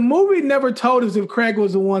 The movie never told us if Craig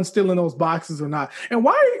was the one stealing those boxes or not. And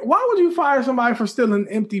why would you fire somebody for stealing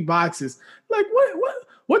empty boxes? Like,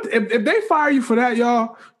 what? If they fire you for that,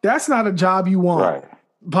 y'all, that's not a job you want. Right.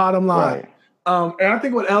 Bottom line. Right. And I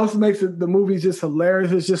think what else makes the movie just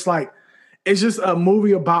hilarious is just like, it's just a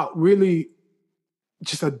movie about really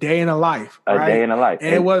just a day in a life. A day in a life.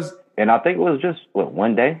 And it was. And I think it was just,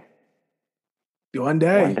 one day? One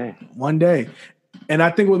day. And I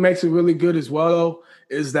think what makes it really good as well, though,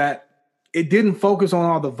 is that it didn't focus on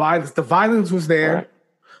all the violence. The violence was there. Right.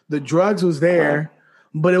 The drugs was there. Right.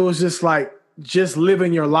 But it was just like, just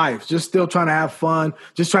living your life. Just still trying to have fun.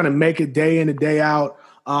 Just trying to make it day in and day out.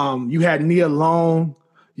 You had Nia Long,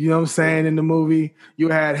 you know what I'm saying, in the movie. You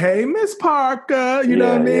had, hey, Miss Parker, you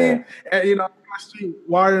know what I mean? And,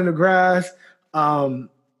 watering the grass.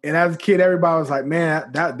 And as a kid, everybody was like,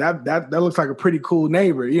 man, that looks like a pretty cool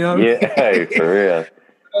neighbor, you know what I mean? Hey, for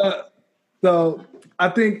real. So I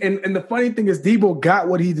think, and the funny thing is Debo got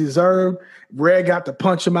what he deserved. Red got to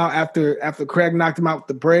punch him out after Craig knocked him out with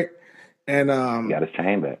the brick. And got his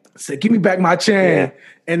chain back. Said, give me back my chain.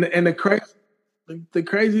 Yeah. And the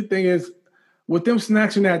crazy thing is, with them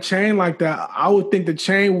snatching that chain like that, I would think the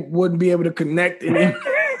chain wouldn't be able to connect anymore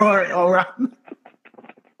around.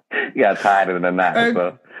 You got tied in the knot,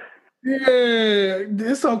 so. Yeah,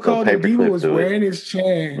 it's so cold that Debo was wearing his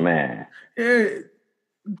chain. Man. Yeah,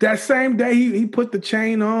 that same day he put the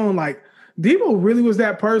chain on. Like, Debo really was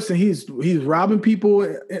that person. He's robbing people,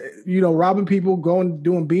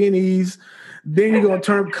 doing B&Es. Then you're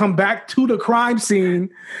gonna come back to the crime scene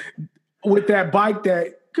with that bike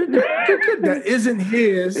that isn't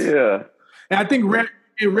his. Yeah. And I think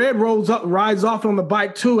Red rides off on the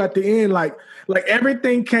bike too at the end. Like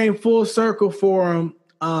everything came full circle for him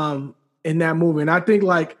in that movie. And I think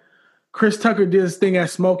like Chris Tucker did his thing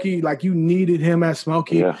as Smokey, like you needed him as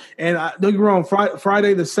Smokey. Yeah. And don't get me wrong,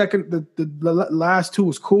 Friday the last two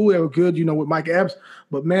was cool. They were good, with Mike Epps.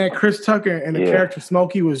 But man, Chris Tucker and the character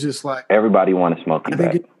Smokey was just like everybody wanted Smokey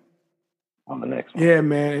back on the next one. Yeah,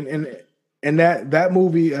 man. And that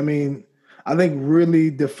movie, I mean, I think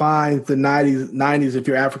really defines the 90s if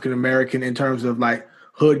you're African American in terms of like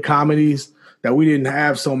hood comedies, that we didn't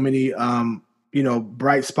have so many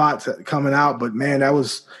bright spots coming out, but man, it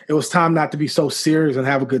was time not to be so serious and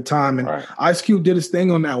have a good time. And right. Ice Cube did his thing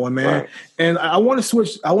on that one, man. Right. And I want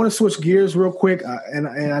to switch gears real quick. And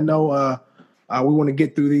I know we want to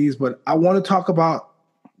get through these, but I want to talk about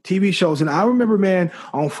TV shows. And I remember, man,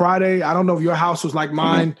 on Friday, I don't know if your house was like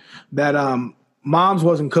mine, that Mom's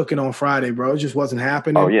wasn't cooking on Friday, bro. It just wasn't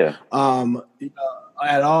happening. Oh yeah.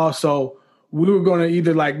 At all. So we were going to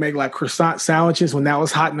either like make like croissant sandwiches when that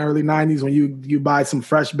was hot in the early 90s, when you buy some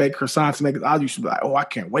fresh baked croissants and make it. I used to be like, oh, I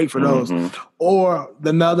can't wait for those. Mm-hmm. Or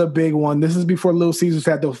another big one. This is before Little Caesars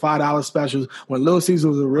had those $5 specials, when Little Caesars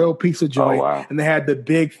was a real pizza joint. Oh, wow. And they had the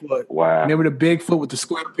Bigfoot. Wow. Remember the Bigfoot with the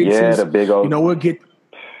square pieces? Yeah, the big old. We'll get.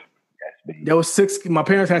 There was 6. My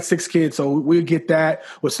parents had 6 kids, so we'd get that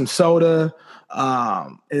with some soda,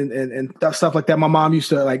 and stuff like that. My mom used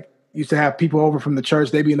to have people over from the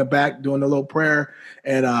church. They'd be in the back doing a little prayer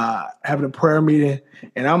and having a prayer meeting.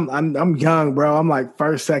 And I'm young, bro. I'm like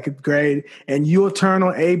first, second grade, and you'll turn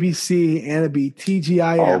on ABC and it'd be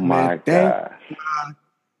TGIF. Oh my God. Thank God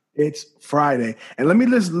it's Friday. And let me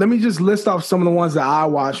just list off some of the ones that I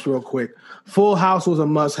watched real quick. Full House was a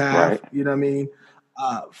must-have. Right. You know what I mean?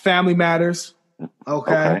 Family Matters.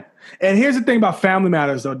 Okay. And here's the thing about Family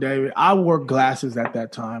Matters, though, David. I wore glasses at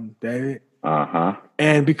that time, David. Uh-huh.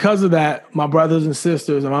 And because of that, my brothers and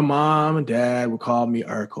sisters and my mom and dad would call me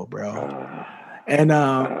Urkel, bro. And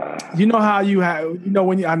you know how you have,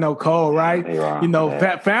 when I know Cole, right?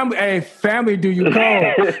 Family do you cold.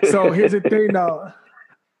 So here's the thing, though.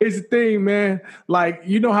 Here's the thing, man. Like,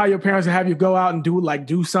 you know how your parents would have you go out and do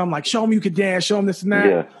something, like show them you could dance, show them this and that.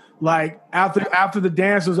 Yeah. Like after the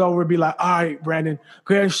dance was over, it'd be like, all right, Brandon,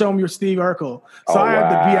 go ahead and show them your Steve Urkel. So I had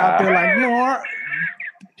to be out there like,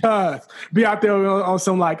 Laura, be out there on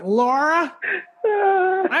some like, Laura,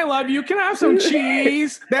 I love you. Can I have some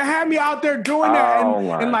cheese? They had me out there doing that.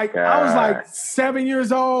 And like, God. I was like 7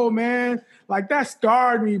 years old, man. Like, that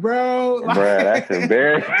scarred me, bro. Like, bro, that's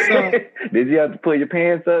embarrassing. Did you have to pull your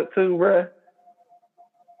pants up too, bro?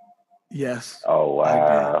 Yes. Oh,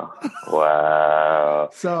 wow. Wow.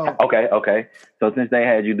 So okay. So since they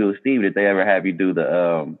had you do Steve, did they ever have you do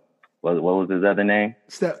the what was his other name?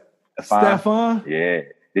 Stefan? Yeah.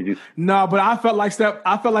 Did you? No, but I felt like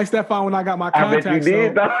Stefan when I got my contacts. I bet you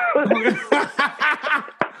did, though.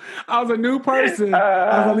 I was a new person.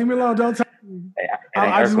 I was like, leave me alone. Don't touch me.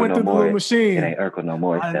 I just went through the little machine. It ain't Urkel no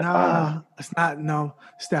more. It's Stefan. Nah, it's not. No,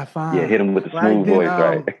 Stefan. Yeah, hit him with the smooth voice,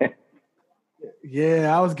 right?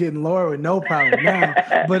 Yeah, I was getting Laura with no problem now.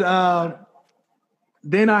 But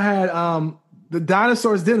then I had the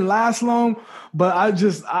dinosaurs didn't last long, but that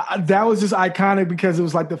was just iconic because it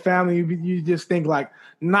was like the family. You just think like,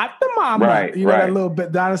 not the mama, right? You know, that little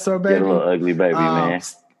bit dinosaur baby, that little ugly baby, man.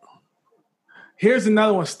 Here's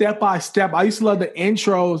another one, Step by Step. I used to love the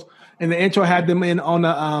intros, and the intro had them in on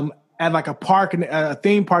the at like a park and a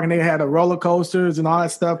theme park, and they had the roller coasters and all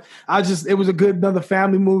that stuff. It was a good another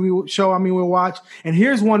family movie show. I mean, we'll watch. And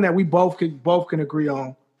here's one that we both can agree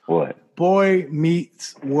on. What? Boy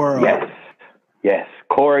Meets World. Yes.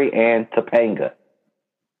 Corey and Topanga.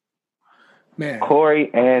 Man.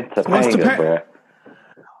 Corey and Topanga, bro.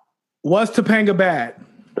 Was Topanga bad?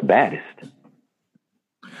 The baddest.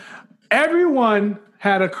 Everyone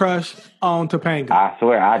had a crush on Topanga. I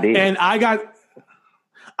swear I did. And I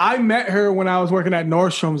met her when I was working at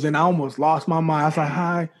Nordstrom's, and I almost lost my mind. I was like,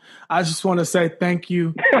 hi, I just want to say thank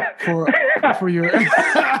you for your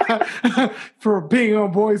for being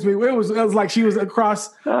on Boys Week. It was like she was across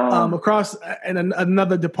in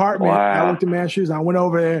another department. Wow. I worked in Man Shoes. I went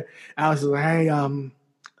over there. I was like, hey, I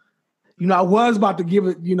was about to give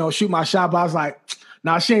it, shoot my shot, but I was like,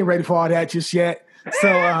 nah, she ain't ready for all that just yet. So,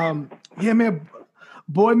 yeah, man.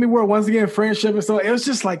 Boy Meets World, once again, friendship, and so it was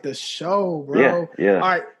just like the show, bro. Yeah. All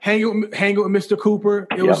right, hang with Mr. Cooper.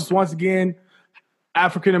 It was just once again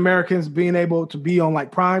African Americans being able to be on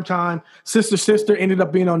like prime time. Sister ended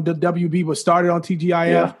up being on the WB, but started on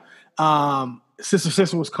TGIF. Yeah.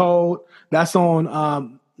 Sister was cold. That's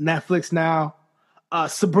on Netflix now.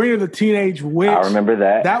 Sabrina the Teenage Witch. I remember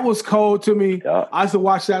that. That was cold to me. Yep. I used to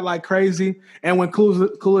watch that like crazy. And when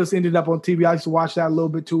Clueless ended up on TV, I used to watch that a little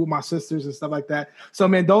bit too with my sisters and stuff like that. So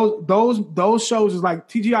man, those shows is like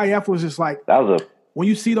TGIF was just like when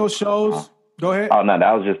you see those shows. Go ahead. Oh no,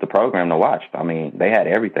 that was just the program to watch. I mean, they had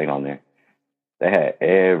everything on there.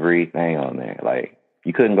 Like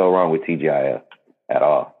you couldn't go wrong with TGIF at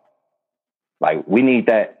all. Like we need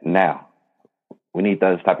that now. We need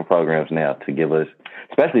those type of programs now to give us,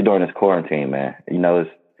 especially during this quarantine, man.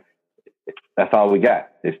 That's all we got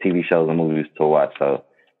is TV shows and movies to watch. So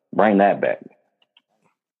bring that back.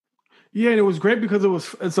 Yeah, and it was great because it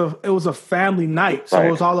was a family night, so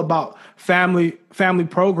it was all about family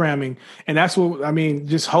programming, and that's what I mean,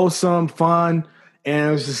 just wholesome, fun, and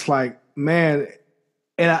it was just like, man.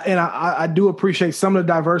 And I do appreciate some of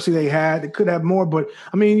the diversity they had. They could have more, but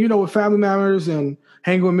I mean, with Family Matters and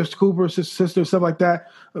hanging with Mr. Cooper, sister, stuff like that.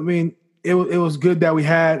 I mean, it was good that we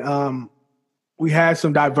had some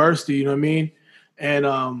diversity. You know what I mean? And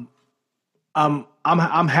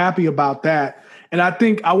I'm happy about that. And I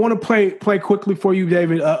think I want to play quickly for you,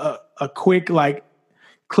 David, a quick like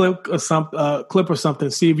clip or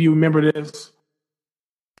something. See if you remember this.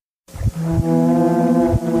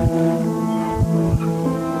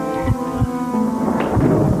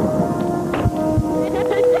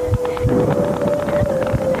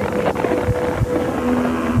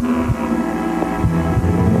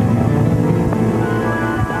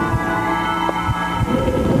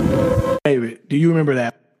 David, do you remember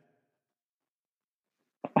that?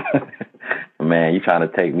 Man, you trying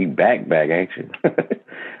to take me back, ain't you?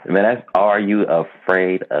 Man, that's Are You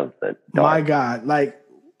Afraid of the Dark? My God, like,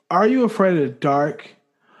 Are You Afraid of the Dark?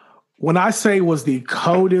 When I say was the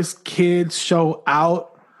coldest kids show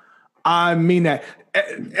out, I mean that.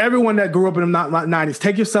 Everyone that grew up in the 90s,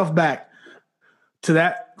 take yourself back to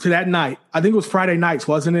that night. I think it was Friday nights,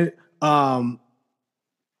 wasn't it? So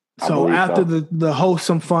after the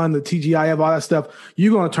wholesome fun, the TGIF, all that stuff,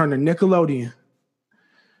 you're going to turn to Nickelodeon.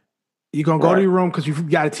 You're gonna go to your room because you've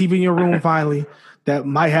got a TV in your room finally that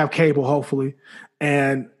might have cable, hopefully,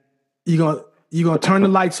 and you're gonna turn the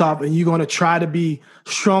lights off and you're gonna try to be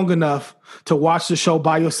strong enough to watch the show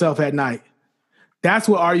by yourself at night. That's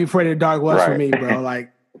what Are You Afraid of the Dark was for me, bro.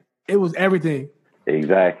 Like, it was everything.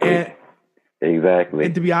 Exactly.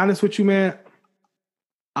 And to be honest with you, man,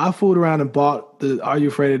 I fooled around and bought the Are You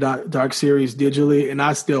Afraid of the Dark series digitally, and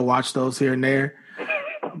I still watch those here and there.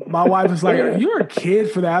 My wife was like, "You're a kid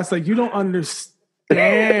for that." I was like, "You don't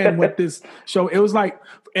understand what this show." It was like,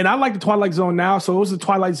 and I like the Twilight Zone now, so it was the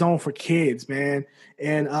Twilight Zone for kids, man.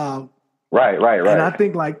 And right. And I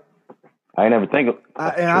think like I never think of,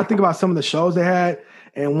 I think about some of the shows they had,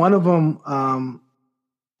 and one of them,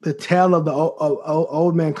 The Tale of the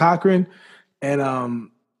Old Man Cochrane, and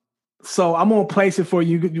so I'm gonna place it for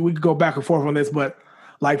you. We could go back and forth on this, but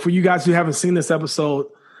like for you guys who haven't seen this episode.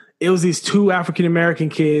 It was these two African-American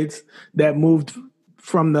kids that moved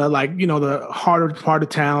from the the harder part of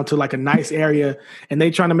town to like a nice area, and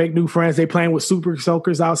they trying to make new friends. They playing with super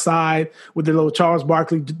soakers outside with their little Charles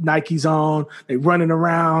Barkley Nikes on. They running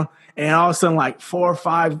around, and all of a sudden like 4 or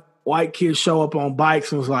 5 white kids show up on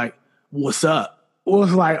bikes and was like, "What's up?" It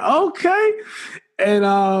was like, okay, and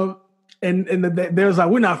they was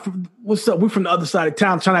like, "What's up? We're from the other side of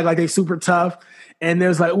town," trying to act like they super tough. And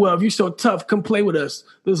there's like, well, if you're so tough, come play with us.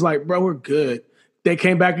 It was like, bro, we're good. They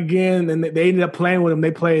came back again, and they ended up playing with them.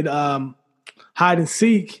 They played hide and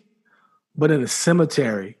seek, but in a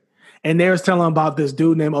cemetery. And they was telling them about this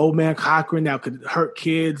dude named Old Man Cochrane that could hurt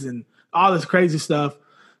kids and all this crazy stuff.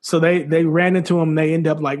 So they ran into him. And they end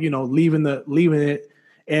up like leaving it.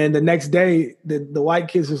 And the next day, the white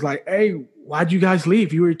kids was like, "Hey, why'd you guys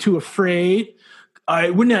leave? You were too afraid. All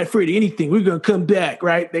right, we're not afraid of anything. We're gonna come back,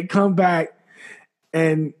 right?" They come back.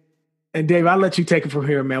 And Dave, I'll let you take it from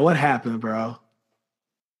here, man. What happened, bro?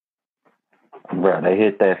 Bro, they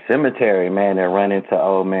hit that cemetery, man, and run into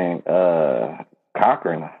Old Man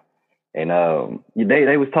Cochrane. And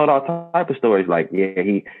they was told all type of stories, like, yeah,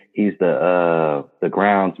 he's the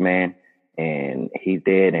groundsman and he's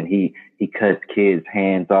dead, and he cuts kids'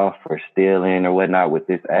 hands off for stealing or whatnot with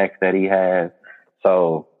this axe that he has.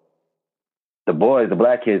 So the boys, the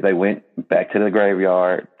black kids, they went back to the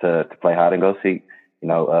graveyard to play hide and go seek.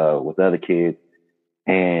 With other kids,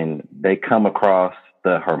 and they come across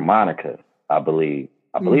the harmonica, I believe.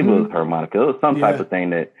 It was harmonica. It was some type of thing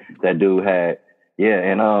that dude had. Yeah,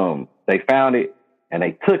 and they found it, and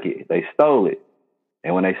they took it. They stole it.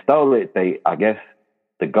 And when they stole it, I guess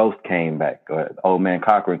the ghost came back, or Old Man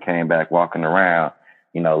Cochrane came back walking around,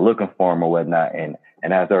 looking for him or whatnot. And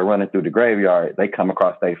as they're running through the graveyard, they come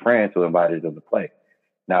across their friends who invited them to play.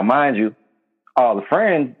 Now, mind you, all the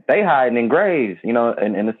friends, they hiding in graves, in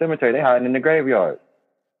the cemetery. They hiding in the graveyard.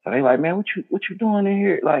 So they like, "Man, what you doing in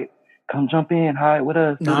here? Like, come jump in, hide with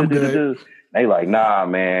us." No, I'm good. They like, "Nah,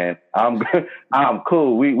 man, I'm good. I'm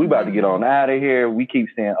cool. We about to get on out of here. We keep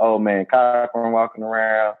seeing Old Man Cochrane walking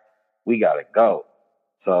around. We gotta go."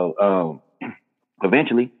 So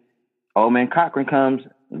eventually, Old Man Cochrane comes,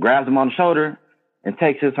 grabs him on the shoulder, and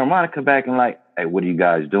takes his harmonica back and like, "Hey, what are you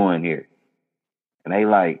guys doing here?" And they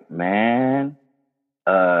like, "Man,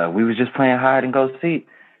 we was just playing hide and go seek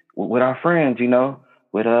with our friends,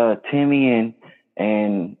 with Timmy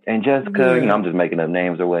and Jessica." Yeah. I'm just making up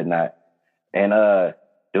names or whatnot. And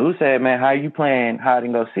dude said, "Man, how are you playing hide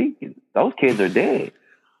and go seek? Those kids are dead.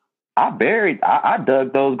 I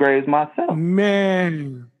dug those graves myself."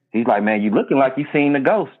 Man. He's like, "Man, you looking like you seen the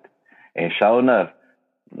ghost." And sure enough,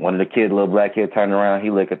 one of the kids, little black kid, turned around.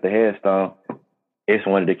 He looked at the headstone. It's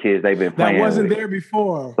one of the kids they've been playing that wasn't with. there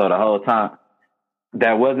before. So the whole time,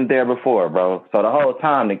 that wasn't there before, bro. So the whole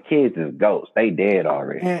time, the kids is ghosts. They dead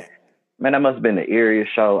already. Man, that must have been the eeriest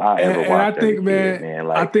show I ever watched. And I think, man,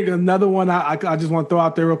 I think another one I just want to throw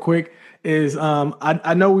out there real quick is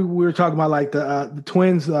I know we were talking about like the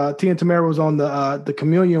twins. Tia and Tamara was on the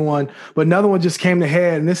communion one, but another one just came to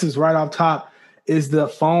head, and this is right off top, is the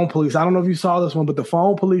phone police. I don't know if you saw this one, but the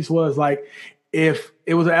phone police was like, if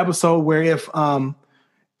it was an episode where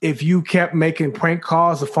if you kept making prank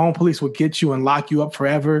calls, the phone police would get you and lock you up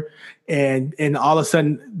forever. And all of a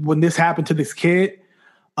sudden, when this happened to this kid,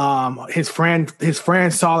 his friend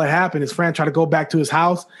saw it happen. His friend tried to go back to his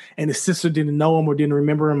house, and his sister didn't know him or didn't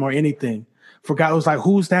remember him or anything. Forgot. It was like,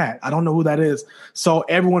 "Who's that? I don't know who that is." So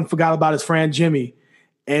everyone forgot about his friend Jimmy,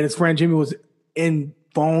 and his friend Jimmy was in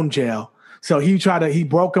phone jail. So he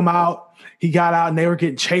broke him out. He got out, and they were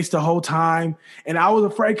getting chased the whole time. And I was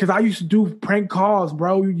afraid because I used to do prank calls,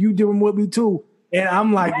 bro. You did them with me too. And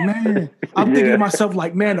I'm like, man, I'm thinking to myself,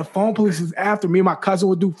 like, man, the phone police is after me. My cousin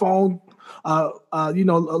would do phone, a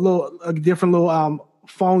different little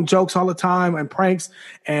phone jokes all the time and pranks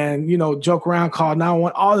and, joke around, call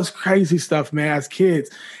 911, all this crazy stuff, man, as kids.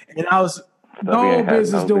 And I was no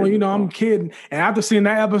business doing, I'm kidding. And after seeing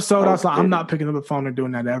that episode, I was like, I'm not picking up the phone and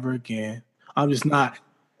doing that ever again. I'm just not.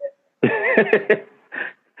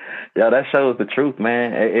 Yo, that shows the truth,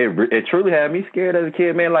 man. It truly had me scared as a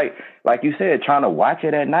kid, man. Like you said, trying to watch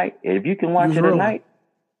it at night. If you can watch it at night,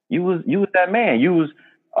 you was that man. You was,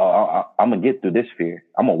 I'm gonna get through this fear.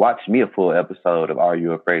 I'm gonna watch me a full episode of Are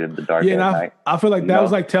You Afraid of the Dark at Night? I feel like that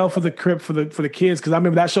was like Tale for the Crypt for the kids, because I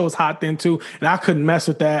remember that show was hot then too, and I couldn't mess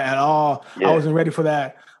with that at all. Yeah. I wasn't ready for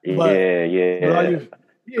that. But,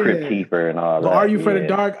 Crypt Keeper and all that. But Are You Afraid of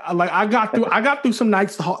Dark? Like I got through some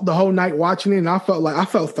nights the whole night watching it, and I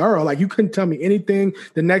felt thorough. Like you couldn't tell me anything.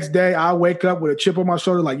 The next day I wake up with a chip on my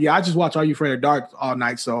shoulder. Like I just watch Are You Afraid of Dark all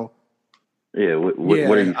night. So what are you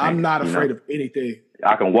thinking? I'm not afraid of anything.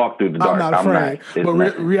 I can walk through the dark. I'm not afraid.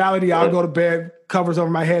 But reality, I'll go to bed, covers over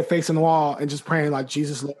my head, facing the wall, and just praying like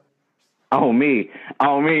Jesus. On me,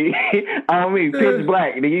 pitch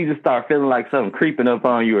black. Then you just start feeling like something creeping up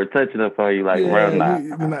on you or touching up on you. Like,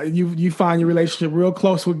 you find your relationship real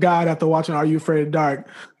close with God after watching Are You Afraid of Dark?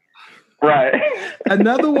 Right.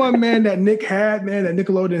 Another one, man, that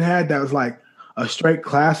Nickelodeon had that was like a straight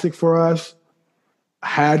classic for us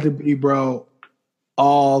had to be, bro,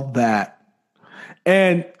 All That.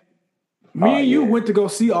 And me and you went to go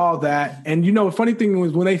see All That. And the funny thing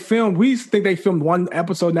was when they filmed, we used to think they filmed one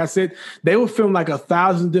episode and that's it. They would film like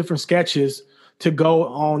 1,000 different sketches to go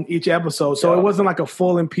on each episode. So it wasn't like a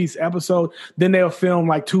full in piece episode. Then they'll film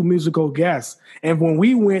like 2 musical guests. And when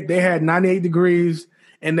we went, they had 98 Degrees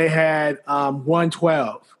and they had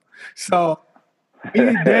 112. So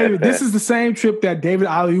David, this is the same trip that David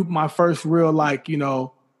alley-ooped my first real kiss.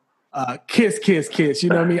 You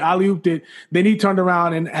know what I mean? Alley-ooped it. Then he turned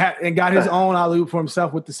around and got his own alley-oop for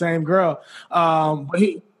himself with the same girl. But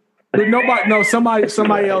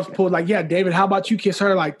somebody else pulled like, yeah, David, how about you kiss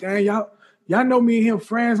her? Like, dang, y'all know me and him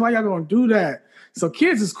friends. Why y'all gonna do that? So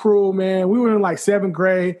kids is cruel, man. We were in like 7th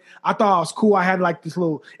grade. I thought I was cool. I had like this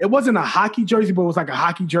it wasn't a hockey jersey, but it was like a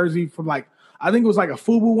hockey jersey from like, I think it was like a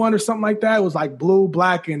FUBU one or something like that. It was like blue,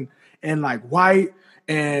 black, and like white.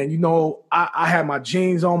 And, I had my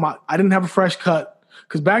jeans on. I didn't have a fresh cut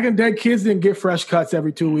because back in the day, kids didn't get fresh cuts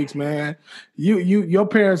every 2 weeks, man. Your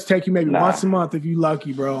parents take you maybe once a month if you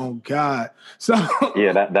lucky, bro. Oh, God. So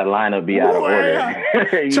yeah, that lineup be out of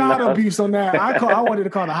order. Child abuse on that. I wanted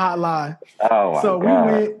to call the hotline. Oh, my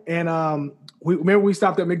God. We went and we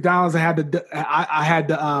stopped at McDonald's. I had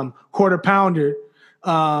the quarter pounder.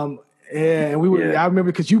 And we were. I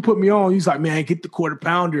remember because you put me on. You was like, man, get the quarter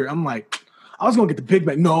pounder. I'm like, I was gonna get the Big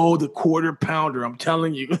Mac. No, the quarter pounder. I'm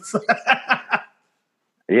telling you.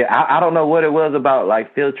 Yeah, I don't know what it was about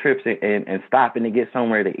like field trips and stopping to get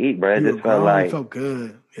somewhere to eat, bro. It just felt like it felt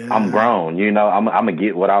good. Yeah. I'm grown, I'm gonna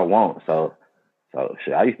get what I want. So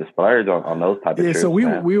shit, I used to splurge on those type of trips. So we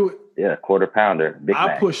quarter pounder. Big Mac.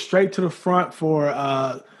 I pushed straight to the front for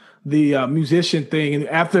the musician thing, and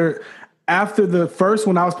after the first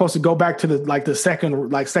one, I was supposed to go back to the second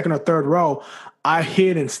or third row. I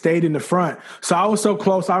hid and stayed in the front. So I was so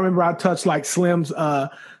close. I remember I touched like Slim's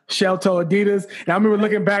shell toe Adidas. And I remember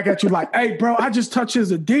looking back at you like, hey, bro, I just touched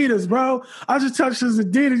his Adidas, bro. I just touched his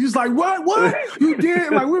Adidas. You're like, what? You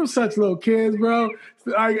did? Like, we were such little kids, bro.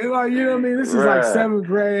 Like you know what I mean? This is like 7th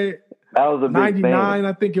grade. That was a big 99,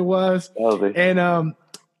 I think it was. And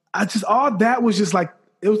all that was just like,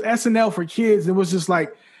 it was SNL for kids. It was just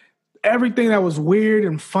like everything that was weird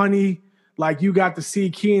and funny. Like you got to see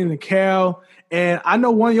Kenan and Kel. And I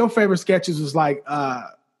know one of your favorite sketches was like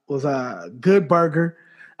Good Burger.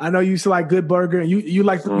 I know you used to like Good Burger, and you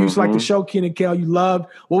used to like the show Kenan and Kel. You loved.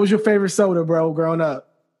 What was your favorite soda, bro, growing up?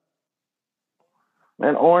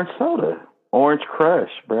 Man, orange soda, Orange Crush,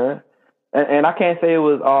 bro. And I can't say it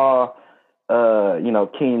was all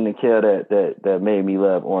Kenan and Kel that made me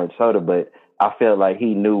love orange soda, but I felt like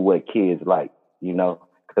he knew what kids like, because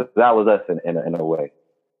that was us in a way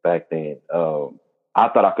back then. I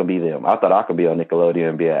thought I could be them. I thought I could be on Nickelodeon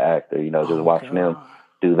and be an actor, just watching them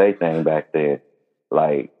do their thing back then.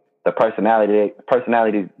 Like the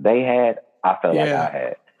personalities they had, I felt like I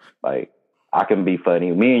had. Like I can be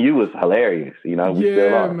funny. Me and you was hilarious, we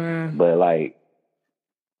still are. Man. But like,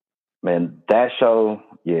 man, that show,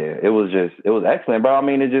 it was excellent, bro. I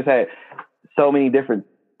mean, it just had so many different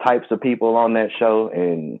types of people on that show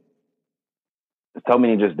and so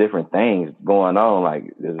many just different things going on. Like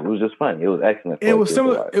it was just fun. It was excellent. It was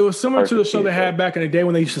similar to the show they had back in the day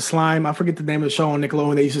when they used to slime. I forget the name of the show on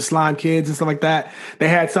Nickelodeon. They used to slime kids and stuff like that. They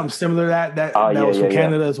had something similar to that was from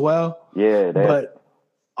Canada as well. Yeah, but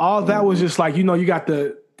all that was just like you got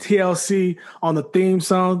the TLC on the theme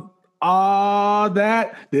song. All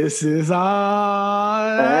that. This is all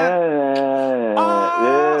that.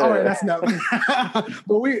 All right, that's enough.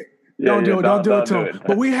 But we don't do it to him.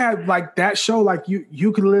 But we had like that show, like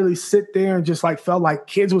you could literally sit there and just like felt like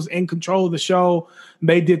kids was in control of the show.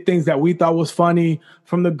 They did things that we thought was funny,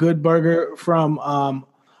 from the Good Burger, from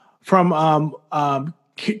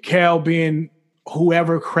Kel being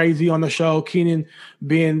whoever crazy on the show, Keenan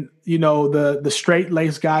being, you know, the straight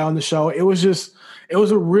laced guy on the show. It was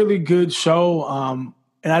a really good show.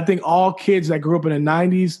 And I think all kids that grew up in the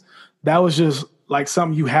 90s, that was just like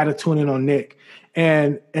something you had to tune in on Nick.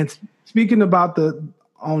 And speaking about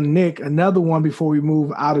on Nick, another one before we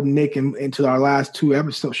move out of Nick and into our last two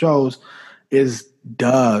episode shows is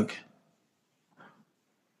Doug.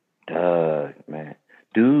 Doug, man.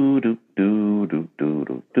 Do do do do do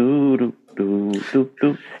do do do do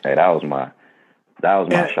do. Hey, that was my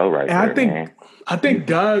show right there. I think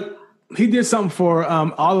Doug, he did something for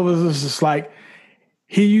all of us. It's just like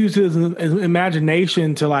he used his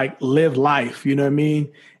imagination to like live life. You know what I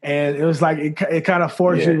mean? And it was like it kind of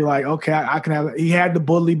forced you to like, okay, I can have. He had the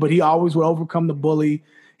bully, but he always would overcome the bully.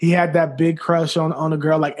 He had that big crush on a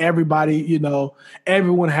girl. Like everybody, you know,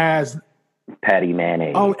 everyone has. Patty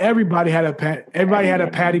Mayonnaise. Oh, everybody had a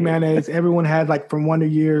Patty Mayonnaise. Everyone had, like, from Wonder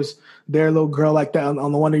Years, their little girl like that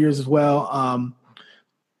on the Wonder Years as well.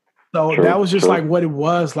 So that was just like what it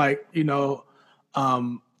was, like, you know,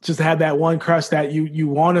 just to have that one crush that you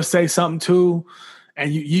want to say something to,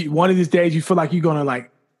 and you one of these days you feel like you're gonna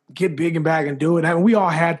like get big and bag and do it. And we all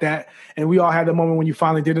had that, and we all had the moment when you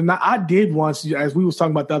finally did it. And I did once, as we was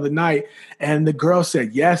talking about the other night, and the girl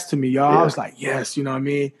said yes to me, y'all. Yeah. I was like, yes, you know what I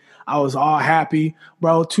mean? I was all happy,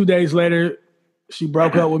 bro. 2 days later, she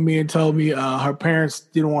broke up with me and told me her parents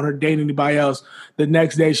didn't want her dating anybody else. The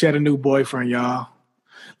next day, she had a new boyfriend, y'all.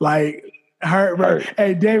 Like her, bro.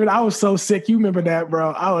 Hey, David, I was so sick. You remember that,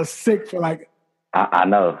 bro? I was sick for like. I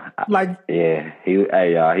know. Like, yeah, he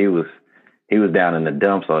was down in the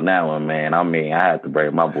dumps on that one, man. I mean, I had to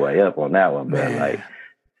break my boy up on that one, man. Like,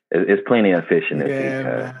 it's plenty of fish in this.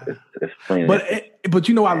 Yeah, it's plenty. But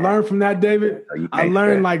you know, I learned from that, David. I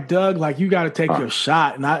learned, like, Doug, like, you got to take your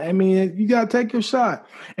shot. And I mean, you got to take your shot.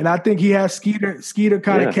 And I think he had Skeeter. Skeeter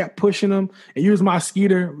kind of kept pushing him. And you was my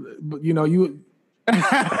Skeeter. But, you know, you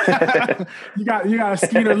you got a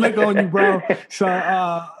Skeeter lick on you, bro. So,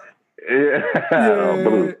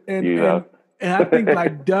 and I think,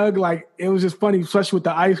 like, Doug, like, it was just funny, especially with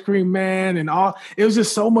the ice cream man and all. It was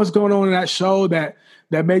just so much going on in that show that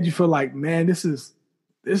made you feel like, man, this is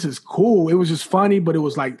cool. It was just funny, but it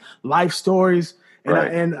was like life stories.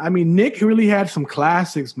 And I mean, Nick really had some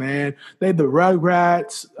classics, man. They had the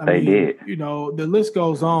Rugrats. I mean, did. You know, the list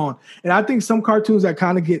goes on. And I think some cartoons that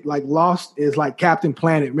kind of get like lost is like Captain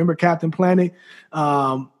Planet. Remember Captain Planet?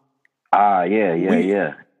 Yeah.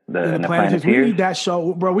 The Planeteers. We need that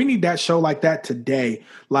show, bro. We need that show like that today.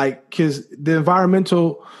 Like, because the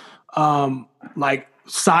environmental, like,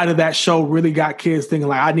 side of that show really got kids thinking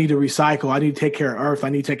like, I need to recycle, I need to take care of Earth, I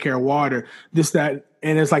need to take care of water, this, that.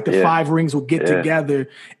 And it's like the five rings will get together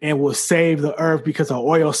and will save the Earth because of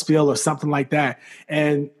oil spill or something like that.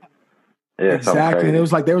 And exactly. And it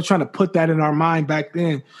was like they were trying to put that in our mind back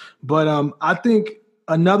then. But I think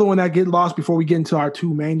another one that get lost before we get into our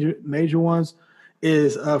two major ones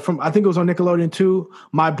is from, I think it was on Nickelodeon too,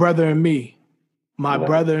 My Brother and Me. My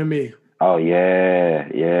Brother and Me. Oh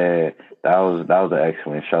yeah. That was an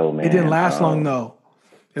excellent show, man. It didn't last long though.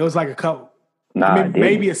 It was like a couple,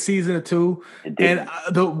 maybe a season or two. And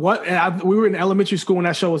we were in elementary school when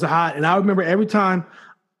that show was hot. And I remember every time,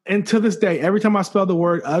 and to this day, every time I spell the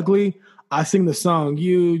word ugly, I sing the song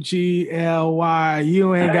U-G-L-Y.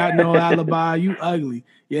 You ain't got no alibi. You ugly.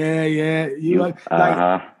 Yeah. You like.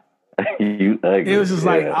 You ugly. It was just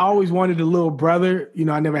like I always wanted a little brother. You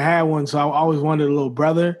know, I never had one, so I always wanted a little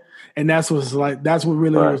brother. And that's what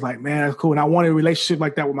really was like, man, that's cool. And I wanted a relationship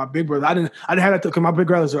like that with my big brother. I didn't have that because my big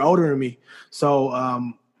brothers are older than me. So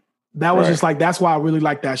that was just like, that's why I really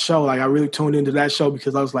liked that show. Like I really tuned into that show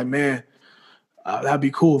because I was like, man, that'd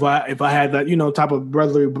be cool if I had that, you know, type of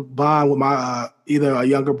brotherly bond with my either a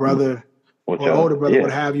younger brother or older brother,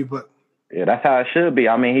 what have you. But yeah, that's how it should be.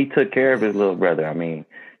 I mean, he took care of his little brother. I mean,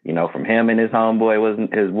 you know, from him and his homeboy,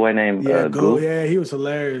 wasn't his boy named Goo? Yeah, he was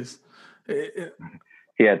hilarious.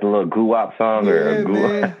 He had the little Goo-wop song or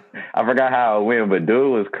Goo. I forgot how it went, but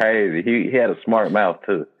dude was crazy. He had a smart mouth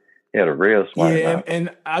too. He had a real smart mouth.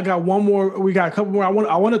 And I got one more. We got a couple more. I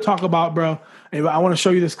want to talk about, bro. I want to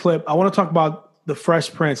show you this clip. I want to talk about the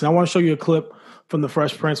Fresh Prince. And I want to show you a clip from the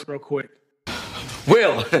Fresh Prince real quick.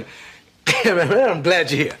 Will, I'm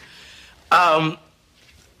glad you're here.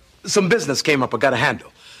 Some business came up I got to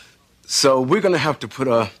handle. So we're going to have to put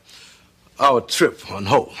our trip on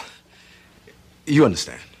hold. You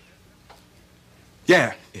understand?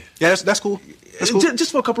 Yeah, that's cool. That's cool.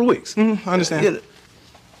 Just for a couple of weeks. I understand.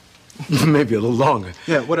 Yeah. Maybe a little longer.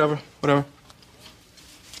 Yeah, whatever.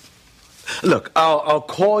 Look, I'll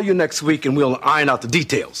call you next week and we'll iron out the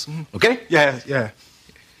details. Okay? Yeah.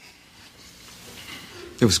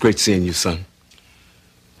 It was great seeing you, son.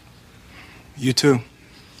 You too,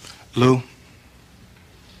 Lou.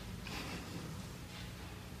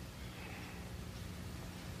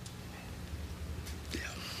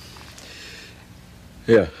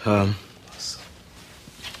 Yeah,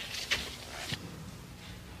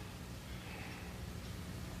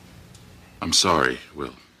 I'm sorry,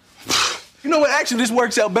 Will. You know what? Actually, this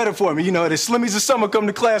works out better for me. You know, the Slimmies of summer come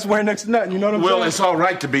to class wearing next to nothing. You know what I'm saying? Well, it's all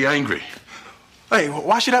right to be angry. Hey,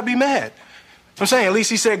 why should I be mad? I'm saying at least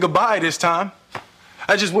he said goodbye this time.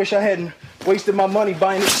 I just wish I hadn't wasted my money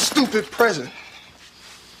buying this stupid present.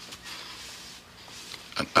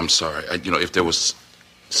 I'm sorry. If there was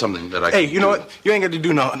something that I Hey, could you know do. what? You ain't got to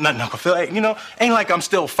do nothing, Uncle Phil. Hey, ain't like I'm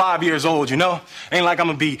still 5 years old, you know? Ain't like I'm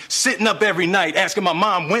gonna be sitting up every night asking my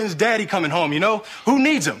mom, when's Daddy coming home, you know? Who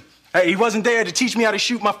needs him? Hey, he wasn't there to teach me how to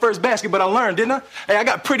shoot my first basket, but I learned, didn't I? Hey, I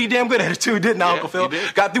got pretty damn good at it too, didn't I, Uncle Phil? You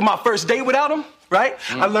did. Got through my first day without him, right?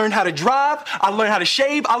 I learned how to drive. I learned how to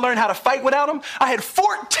shave. I learned how to fight without him. I had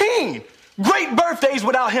 14 great birthdays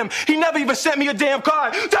without him. He never even sent me a damn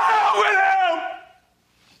card. To hell with him!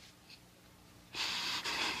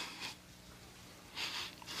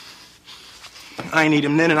 I ain't need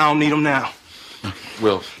him then, and I don't need him now.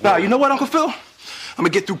 Will. Now, you know what, Uncle Phil? I'm gonna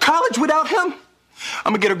get through college without him.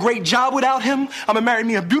 I'm gonna get a great job without him. I'm gonna marry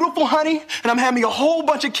me a beautiful honey, and I'm gonna have me a whole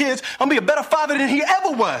bunch of kids. I'm gonna be a better father than he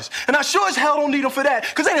ever was. And I sure as hell don't need him for that,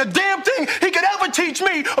 because ain't a damn thing he could ever teach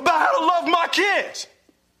me about how to love my kids.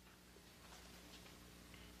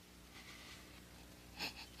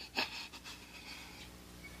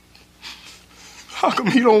 How come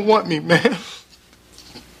he don't want me, man?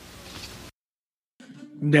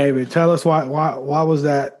 David, tell us why was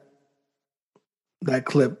that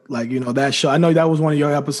clip, like, that show? I know that was one of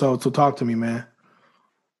your episodes, so talk to me, man.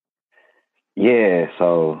 Yeah,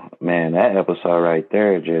 so man, that episode right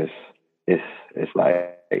there it's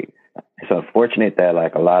like it's unfortunate that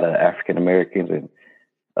like a lot of African Americans and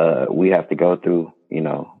we have to go through,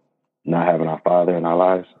 not having our father in our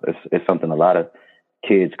lives. It's something a lot of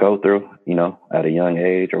kids go through, at a young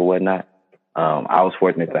age or whatnot. I was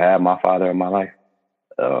fortunate to have my father in my life.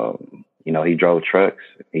 He drove trucks.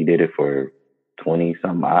 He did it for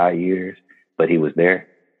 20-some odd years, but he was there.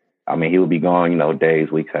 I mean, he would be gone,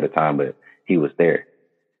 days, weeks at a time, but he was there.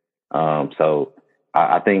 So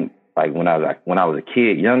I think like when I was a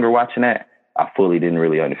kid, younger, watching that, I fully didn't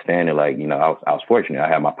really understand it. Like, I was fortunate. I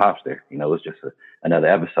had my pops there. It was just another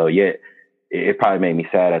episode. Yet it probably made me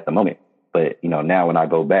sad at the moment. But, now when I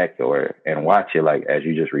go back and watch it, like as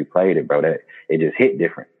you just replayed it, bro, that it just hit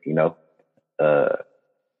different,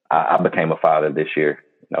 I became a father this year,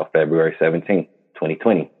 February 17th,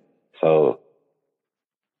 2020. So,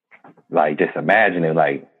 like, just imagining,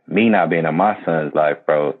 like, me not being in my son's life,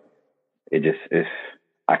 bro, I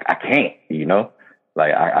can't,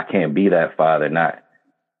 Like, I can't be that father, not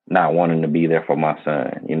wanting to be there for my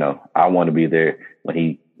son, I want to be there when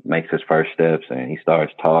he makes his first steps and he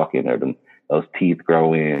starts talking or those teeth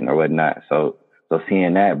grow in or whatnot. So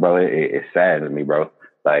seeing that, bro, it saddens me, bro.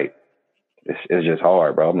 Like, it's just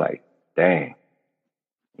hard, bro. I'm like, dang,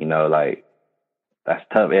 like that's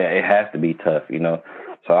tough. It has to be tough,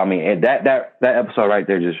 So I mean, and that episode right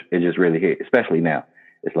there just really hit, especially now.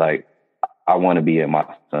 It's like I want to be in my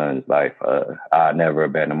son's life. I never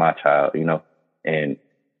abandon my child, And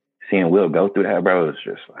seeing Will go through that, bro, it's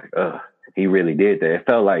just like, he really did that. It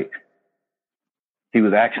felt like he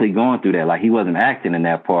was actually going through that. Like he wasn't acting in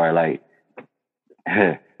that part. Like,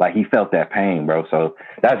 like he felt that pain, bro. So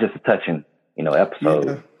that's just a touching,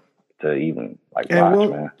 episode to even like and watch,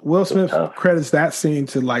 man. Will Smith credits that scene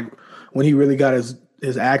to like when he really got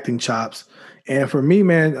his acting chops. And for me,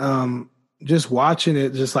 man, just watching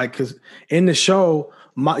it, just like, cause in the show,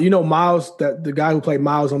 Miles, the guy who played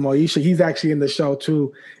Miles on Moesha, he's actually in the show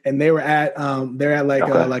too. And they're at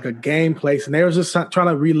like a game place, and they were just trying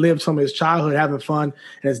to relive some of his childhood, having fun.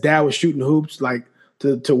 And his dad was shooting hoops, like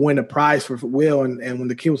to win a prize for Will. And when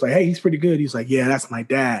the kid was like, "Hey, he's pretty good," he's like, "Yeah, that's my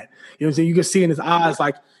dad." You know what I'm saying? You can see in his eyes,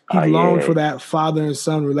 like he longed for that father and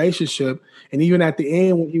son relationship. And even at the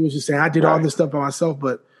end, when he was just saying, "I did all this stuff by myself,"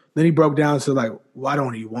 but then he broke down to like, "Why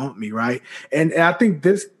don't he want me?" Right? And I think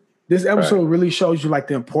this episode really shows you like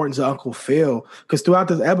the importance of Uncle Phil, because throughout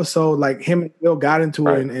this episode, like him and Will got into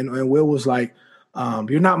it, and Will was like,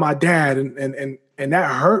 "You're not my dad," and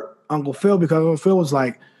that hurt Uncle Phil, because Uncle Phil was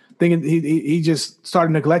like thinking he just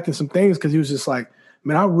started neglecting some things because he was just like,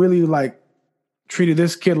 man, I really like treated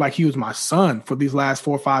this kid like he was my son for these last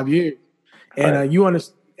 4 or 5 years. And you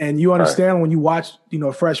understand when you watch,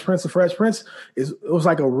 Fresh Prince. The Fresh Prince it was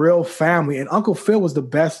like a real family, and Uncle Phil was the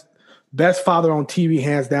best father on TV,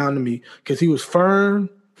 hands down, to me, because he was firm,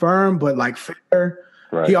 but like fair.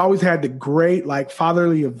 Right. He always had the great like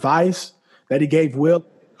fatherly advice that he gave Will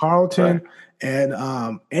Carlton,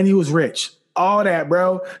 and he was rich. All that,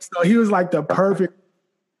 bro. So he was like the perfect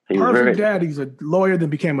dad. He's a lawyer, then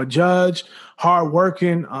became a judge,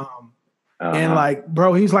 hardworking. And like,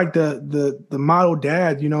 bro, he's like the model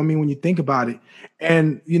dad, you know what I mean, when you think about it.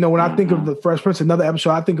 And, when I think of the Fresh Prince, another episode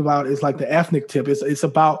I think about is like the ethnic tip. It's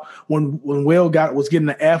about when Will was getting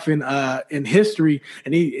an F in history,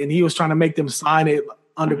 and he was trying to make them sign it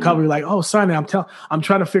undercover, like, oh, sign it. I'm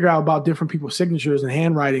trying to figure out about different people's signatures and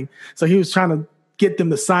handwriting. So he was trying to get them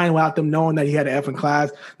to sign without them knowing that he had an F in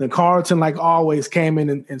class. Then Carlton, like always, came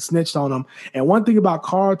in and snitched on him. And one thing about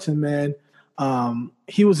Carlton, man,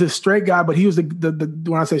 he was a straight guy, but he was the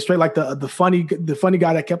when I say straight, like the funny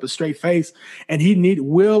guy that kept a straight face. And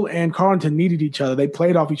Will and Carlton needed each other. They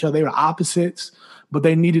played off each other. They were opposites, but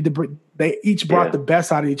they each brought the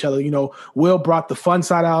best out of each other. Will brought the fun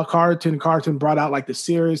side out of Carlton. Carlton brought out like the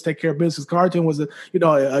serious, take care of business. Carlton was a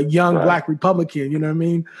young black Republican. You know what I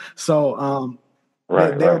mean? So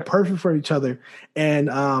they were perfect for each other.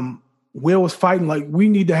 And Will was fighting like, we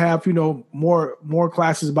need to have more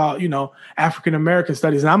classes about African American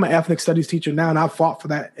studies. And I'm an ethnic studies teacher now, and I fought for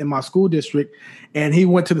that in my school district. And he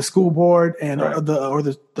went to the school board and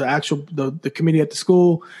the committee at the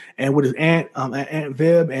school, and with his aunt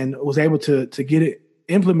Viv, and was able to get it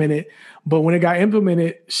implemented. But when it got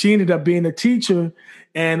implemented, she ended up being a teacher,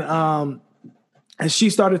 and she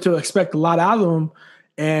started to expect a lot out of him.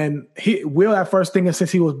 And Will at first thinking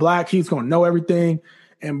since he was black, he's gonna know everything.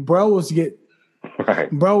 And bro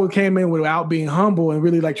came in without being humble and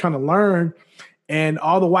really like trying to learn. And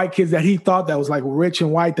all the white kids that he thought that was like rich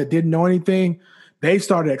and white that didn't know anything, they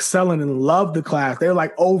started excelling and loved the class. They were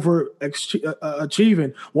like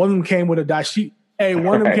achieving. One of them came with a dashiki.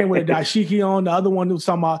 One of them came with a dashiki on. The other one was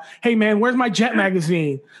talking about, hey man, where's my Jet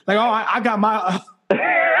magazine? Like, oh, I got my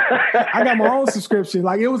I got my own subscription.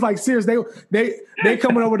 Like, it was like serious. They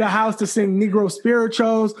coming over to the house to sing Negro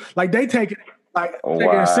spirituals. Like, they take it. Taking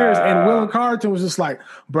it serious. And Will and Carlton was just like,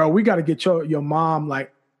 bro, we got to get your mom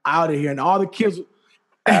like out of here. And all the kids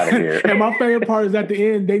out of here. And my favorite part is at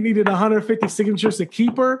the end, they needed 150 signatures to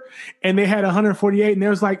keep her, and they had 148. And there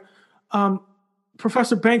was like,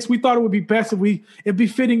 Professor Banks, we thought it would be best it'd be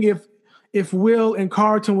fitting if Will and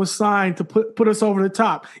Carlton was signed to put us over the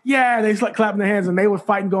top. Yeah, they like clapping their hands, and they were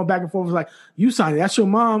fighting, going back and forth. It was like, you signed it. That's your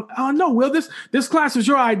mom. Oh, no, Will, this class was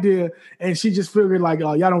your idea. And she just figured like,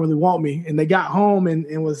 oh, y'all don't really want me. And they got home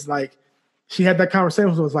and was like, she had that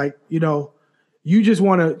conversation. It was like, you just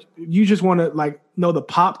want to like know the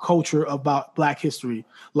pop culture about Black history.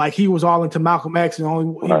 Like, he was all into Malcolm X,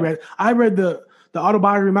 and I read the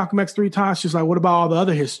autobiography of Malcolm X 3 times. She's like, what about all the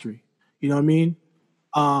other history? You know what I mean?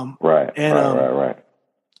 Right.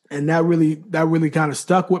 And that really kind of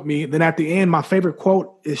stuck with me. Then at the end, my favorite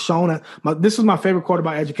quote is shown this is my favorite quote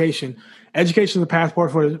about education. Education is a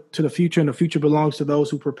passport to the future, and the future belongs to those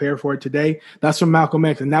who prepare for it today. That's from Malcolm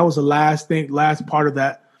X. And that was the last part of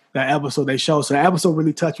that episode they showed. So that episode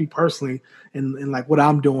really touched me personally in like what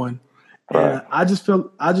I'm doing. Right. And I just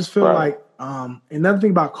feel like, another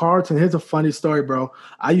thing about Carlton, here's a funny story, bro.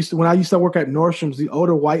 When I used to work at Nordstrom's, the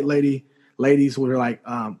older white ladies were like,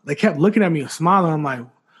 they kept looking at me and smiling. I'm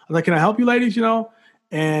like, can I help you ladies?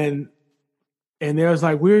 And they was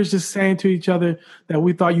like, we were just saying to each other that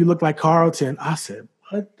we thought you looked like Carlton. I said,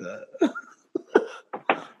 what the?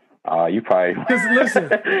 You probably, listen,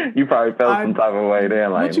 you probably felt some type of way there.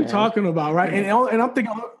 Like, what you talking about, right? And I'm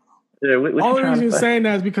thinking, only reason you're saying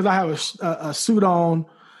that is because I have a suit on.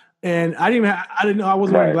 And I didn't know I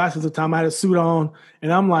wasn't wearing glasses at the time. I had a suit on,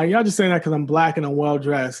 and I'm like, y'all just saying that because I'm black and I'm well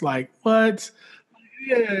dressed. Like, what?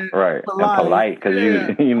 Yeah, right. Polite because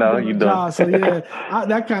you know you don't. So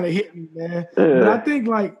that kind of hit me, man. Yeah. But I think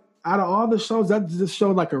like out of all the shows, that just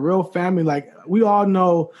showed like a real family. Like, we all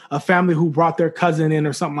know a family who brought their cousin in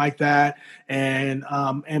or something like that, and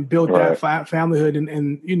built that familyhood,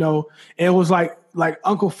 and it was like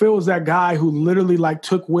Uncle Phil was that guy who literally like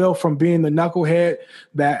took Will from being the knucklehead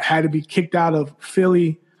that had to be kicked out of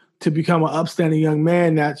Philly to become an upstanding young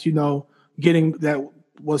man that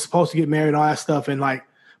was supposed to get married and all that stuff. And like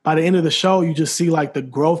by the end of the show, you just see like the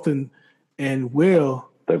growth in Will.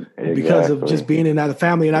 because of just being in that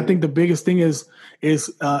family. And I think the biggest thing is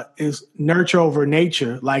nurture over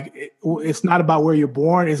nature. Like it's not about where you're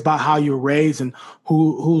born; it's about how you're raised and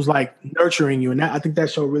who's like nurturing you. And I think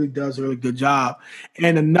that show really does a really good job.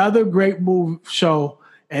 And another great show,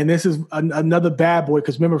 and this is another bad boy,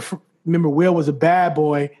 because remember Will was a bad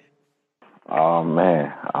boy. Oh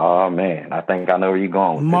man! I think I know where you're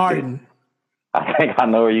going with Martin. This. I think I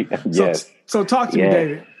know where you. Yes. So talk to me,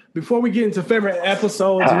 David. Before we get into favorite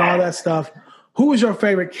episodes and all that stuff, who was your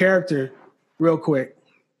favorite character, real quick?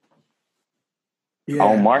 Yeah.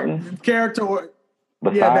 On Martin? Character or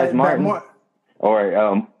besides Martin?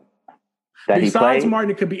 Or that he played? Besides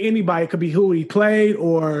Martin, it could be anybody. It could be who he played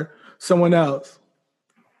or someone else.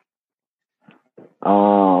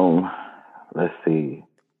 Let's see.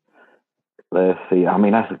 I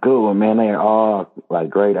mean, that's a good one, man. They're all like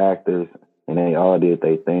great actors, and they all did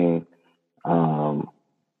their thing.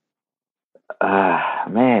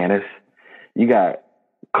 Man, you got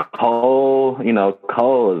Cole. You know,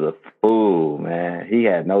 Cole is a fool, man. He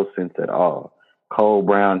had no sense at all. Cole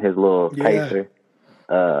Brown, his little pacer.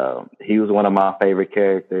 He was one of my favorite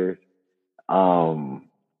characters. Bruh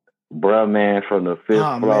Man from the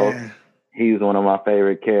Fifth Floor. Man. He was one of my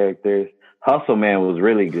favorite characters. Hustle Man was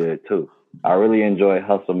really good too. I really enjoyed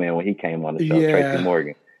Hustle Man when he came on the show, Tracy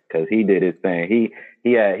Morgan, because he did his thing.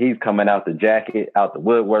 He's coming out the jacket, out the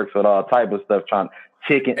woodworks with all type of stuff, trying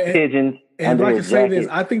pigeons. And like I say this,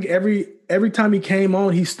 I think every time he came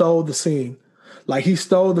on, he stole the scene. Like he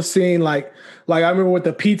stole the scene. Like I remember with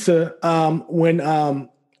the pizza, when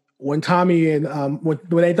Tommy and when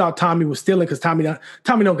they thought Tommy was stealing, because Tommy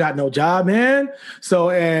don't got no job, man. So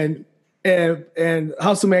and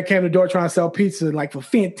Hustle Man came to the door trying to sell pizza like for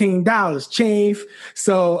 $15, chief.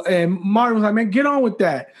 So and Martin was like, man, get on with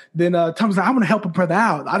that. Then Tommy's like, I'm gonna help a brother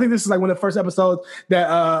out. I think this is like one of the first episodes that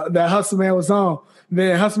Hustle Man was on.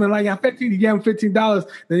 Then Hustle Man like, yeah, he gave him $15.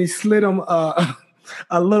 Then he slid him a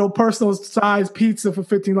little personal size pizza for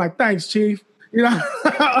 $15. Like, thanks, chief. You know,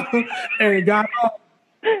 and he got off.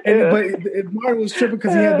 But Martin was tripping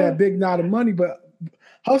because he had that big knot of money, but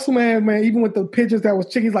Hustle Man, even with the pictures that was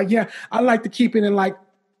chicken, he's like, yeah, I like to keep it in like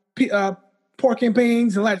pork and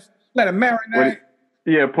beans and let it marinate.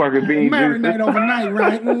 Pork and beans. Marinate overnight,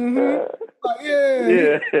 right? Mm-hmm.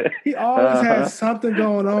 He always has something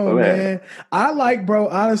going on, man. I like, bro,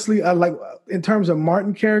 honestly, in terms of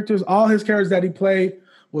Martin characters, all his characters that he played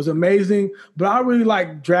was amazing. But I really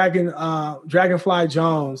like Dragonfly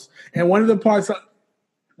Jones. And one of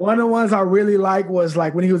the ones I really liked was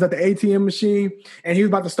like when he was at the ATM machine and he was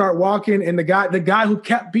about to start walking, and the guy who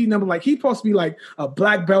kept beating him, like he's supposed to be like a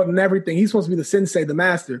black belt and everything. He's supposed to be the sensei, the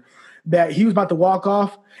master. That he was about to walk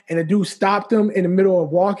off, and the dude stopped him in the middle of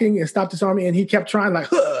walking and stopped his army, and he kept trying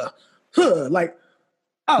like, like,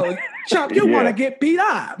 oh, Chump, you want to get beat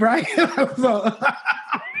up, right? So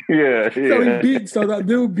the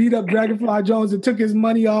dude beat up Dragonfly Jones and took his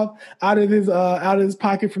money out of his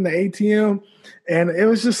pocket from the ATM. And it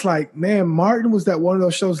was just like, man, Martin was that one of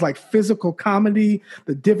those shows like physical comedy,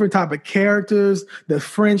 the different type of characters, the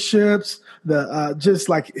friendships, the just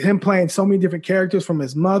like him playing so many different characters from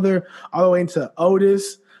his mother all the way into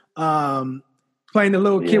Otis, playing the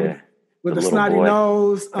little kid with the snotty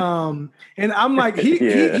nose. And I'm like,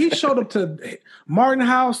 he showed up to Martin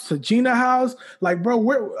house, to Gina house. Like, bro,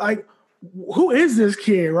 who is this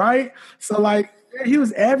kid, right? So like he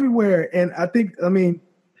was everywhere. And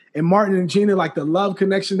and Martin and Gina, like the love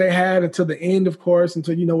connection they had until the end, of course,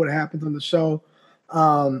 until you know what happens on the show.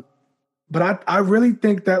 But I really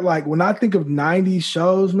think that like when I think of 90s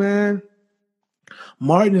shows, man,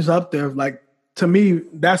 Martin is up there. Like to me,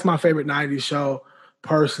 that's my favorite 90s show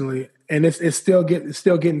personally. And it's still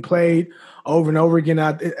getting played over and over again.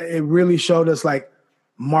 It really showed us like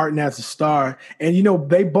Martin as a star. And you know,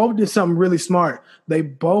 they both did something really smart. They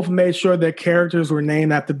both made sure their characters were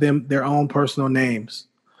named after their own personal names.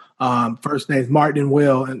 First names Martin and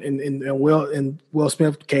Will, and Will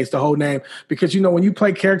Smith's case, the whole name. Because, you know, when you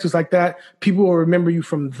play characters like that, people will remember you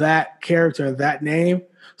from that character and that name.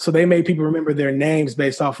 So they made people remember their names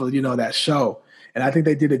based off of, you know, that show. And I think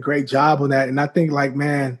they did a great job on that. And I think, like,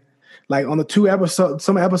 man, like on the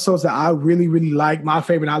some episodes that I really, really like, my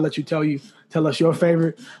favorite, I'll let you tell us your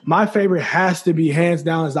favorite. My favorite has to be hands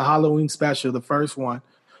down is the Halloween special, the first one.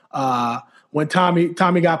 When Tommy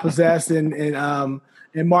got possessed and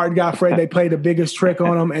Martin got afraid, they played the biggest trick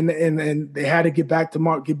on him, and they had to get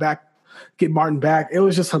Martin back. It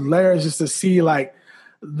was just hilarious just to see like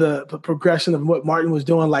the progression of what Martin was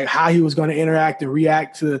doing, like how he was going to interact and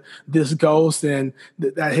react to this ghost and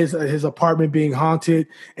that his apartment being haunted.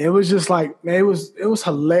 And it was just like, man, it was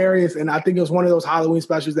hilarious. And I think it was one of those Halloween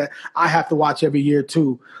specials that I have to watch every year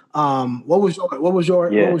too. What was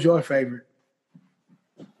your favorite?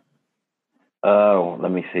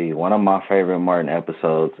 Let me see. One of my favorite Martin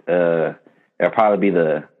episodes, it'll probably be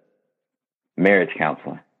the marriage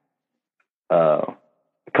counseling.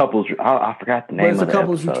 Couples, I forgot the name of the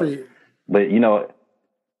couples episode. retreat. But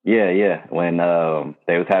yeah. When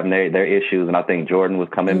they was having their issues, and I think Jordan was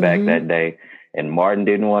coming back that day, and Martin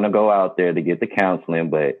didn't want to go out there to get the counseling,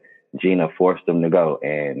 but Gina forced him to go,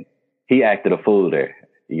 and he acted a fool there.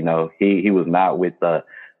 You know, he was not with the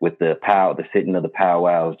sitting of the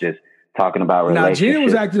powwows, just talking about relationships. Now Gina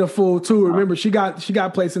was acting a fool too. Remember, she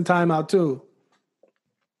got placed in timeout too.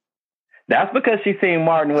 That's because she seen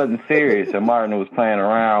Martin wasn't serious and Martin was playing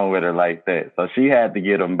around with her like that. So she had to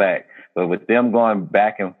get him back. But with them going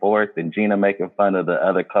back and forth and Gina making fun of the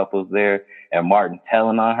other couples there and Martin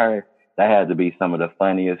telling on her, that had to be some of the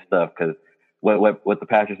funniest stuff. Because what the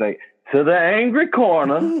pastor say, to the angry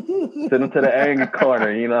corner, send them to the angry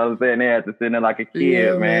corner. You know what I'm saying? They had to sit there like a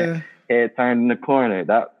kid, man. Head turned in the corner.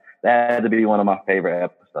 That had to be one of my favorite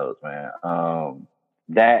episodes, man. I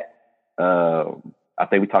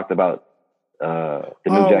think we talked about the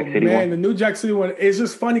New Jack City one. The New Jack City one. It's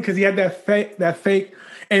just funny because he had that fake.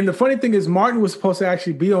 And the funny thing is, Martin was supposed to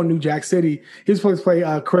actually be on New Jack City. He was supposed to play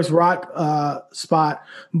Chris Rock spot,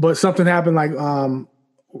 but something happened. Like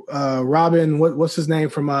Robin, what's his name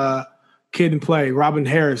from Kid and Play? Robin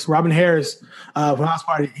Harris. Robin Harris from House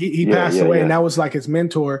Party. He passed away, and that was like his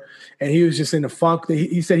mentor. And he was just in the funk.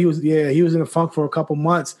 He said he was in the funk for a couple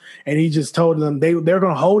months, and he just told them they're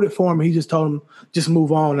going to hold it for him. He just told them just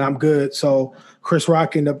move on, and I'm good. So Chris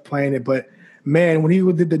Rock ended up playing it. But man, when he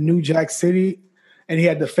did the New Jack City, and he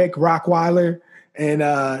had the fake Rockweiler, and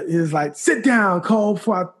he was like, "Sit down, Cole,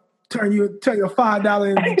 before I turn your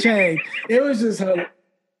 $5 into change." It was just bro,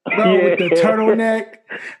 with the turtleneck,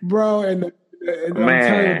 bro, and I'm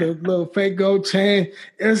telling you, the little fake gold chain.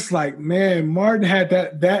 It's like, man, Martin had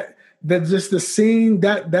that just the scene,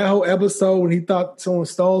 that whole episode when he thought someone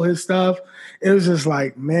stole his stuff. It was just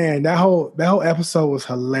like, man, that whole episode was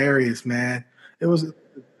hilarious, man. It was.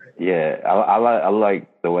 Yeah, I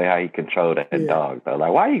like the way how he controlled that dog though.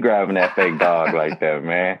 Like, why are you grabbing that fake dog like that,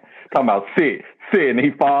 man? Talking about sit, and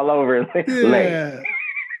he fall over and lay.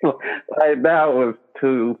 Like, that was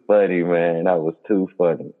too funny, man. That was too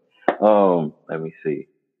funny. Let me see.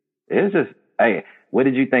 It's just, hey, what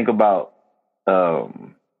did you think about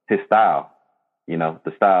his style? You know,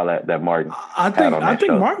 the style that Martin had on that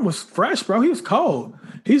show. Martin was fresh, bro. He was cold.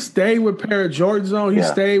 He stayed with a pair of Jordans on. He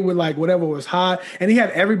stayed with like whatever was hot. And he had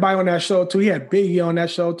everybody on that show too. He had Biggie on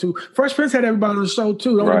that show too. Fresh Prince had everybody on the show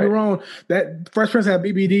too. Don't get me wrong. That Fresh Prince had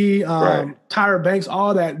BBD, Tyra Banks,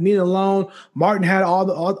 all that. Nina Lone. Martin had all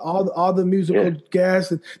the musical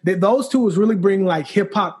guests. And those two was really bringing like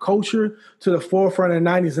hip hop culture to the forefront in the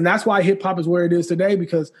 90s. And that's why hip hop is where it is today,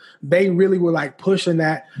 because they really were like pushing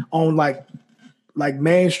that on like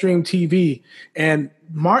mainstream TV. And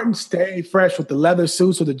Martin stayed fresh with the leather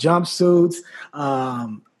suits or the jumpsuits. I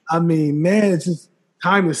mean, man, it's just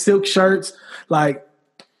timeless silk shirts. Like,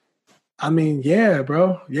 I mean, yeah,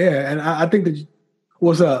 bro. Yeah. And I think that,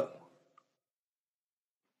 what's up?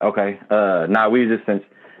 Okay. Since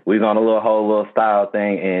we was on a little style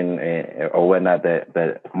thing and or whatnot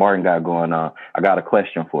that Martin got going on, I got a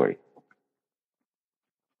question for you.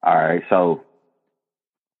 All right. So,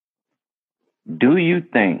 do you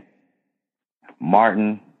think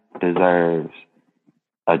Martin deserves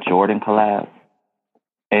a Jordan collab?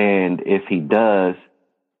 And if he does,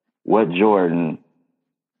 what Jordan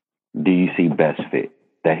do you see best fit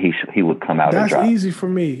that he would come out and drop? That's easy for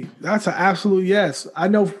me. That's an absolute yes. I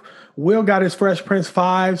know Will got his Fresh Prince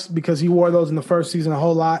 5s because he wore those in the first season a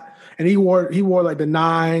whole lot. And he wore like the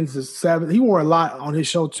 9s, the 7s. He wore a lot on his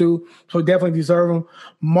show too, so he definitely deserve them.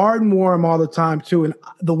 Martin wore them all the time too. And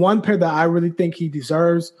the one pair that I really think he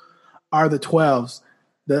deserves are the 12s.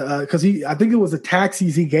 Because I think it was the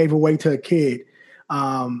taxis he gave away to a kid.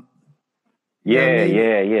 Yeah.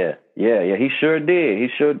 He sure did. He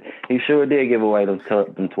sure did give away them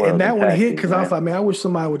 12. And that one hit because I was like, man, I wish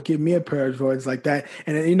somebody would give me a pair of Jordans like that.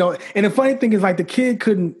 And you know, and the funny thing is, like, the kid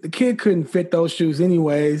couldn't fit those shoes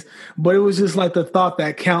anyways. But it was just like the thought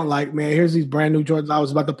that count. Like, man, here's these brand new Jordans I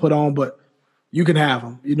was about to put on, but you can have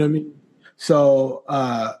them. You know what I mean? So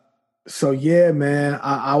yeah, man,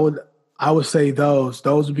 I would say those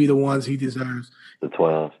would be the ones he deserves. The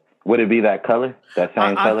 12s. Would it be that color, that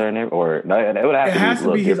same color in there, or no? It would have it to has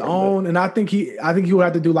to be his own, but. and I think he would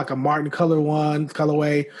have to do like a Martin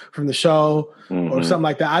colorway from the show or something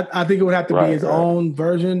like that. I think it would have to be his own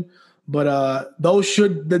version. But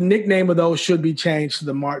the nickname of those should be changed to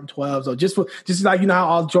the Martin 12s, or just like, you know how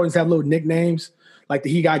all Jordans have little nicknames, like the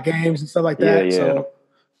He Got Games and stuff like that. Yeah. So,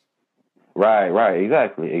 right,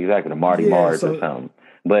 exactly, the Marty Mards or something.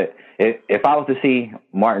 But if I was to see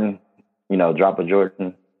Martin, you know, drop a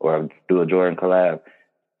Jordan or do a Jordan collab,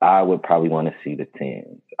 I would probably want to see the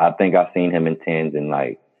 10s. I think I've seen him in 10s in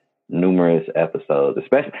like numerous episodes,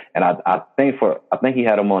 especially, and I think he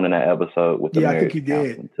had them on in that episode with the marriage I think he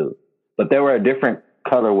did too. But there were a different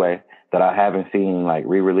colorway that I haven't seen like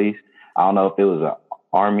re-released. I don't know if it was an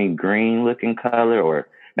army green looking color or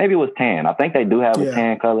maybe it was tan. I think they do have a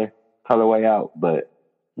tan colorway out, but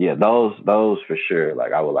yeah, those for sure.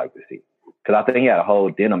 Like I would like to see, because I think he had a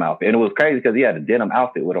whole denim outfit, and it was crazy because he had a denim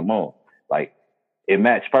outfit with him on. Like it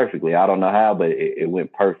matched perfectly. I don't know how, but it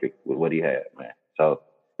went perfect with what he had, man. So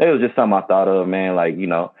it was just something I thought of, man. Like, you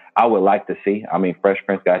know, I would like to see. I mean, Fresh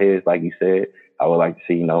Prince got his, like you said. I would like to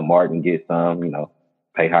see, you know, Martin get some, you know,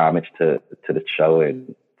 pay homage to the show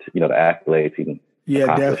and, you know, the accolades he can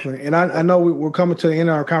accomplish. Definitely. And I know we're coming to the end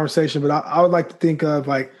of our conversation, but I would like to think of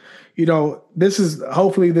like, you know,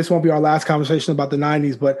 hopefully this won't be our last conversation about the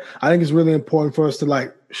 90s, but I think it's really important for us to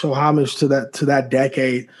like show homage to that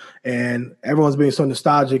decade, and everyone's being so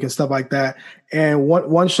nostalgic and stuff like that. And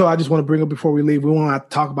one show I just want to bring up before we leave, we won't have to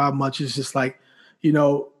talk about much, is just like, you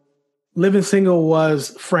know, Living Single was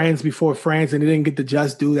Friends before Friends, and it didn't get the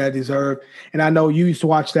just due that it deserved. And I know you used to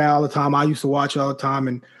watch that all the time. I used to watch it all the time.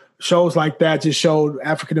 And shows like that just showed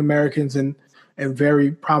African Americans in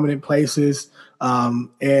very prominent places.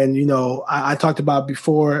 And, you know, I talked about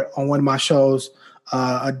before on one of my shows,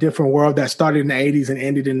 A Different World, that started in the 80s and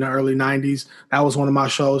ended in the early 90s. That was one of my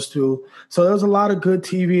shows too. So there was a lot of good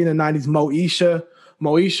TV in the 90s.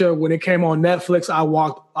 Moesha, when it came on Netflix,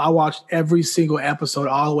 I watched every single episode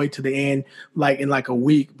all the way to the end, like in like a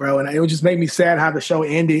week, bro. And it would just make me sad how the show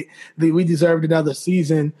ended. We deserved another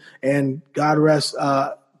season, and God rest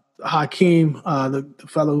Hakeem, the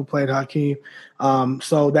fellow who played Hakeem.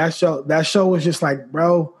 So that show was just like,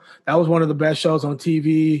 bro, that was one of the best shows on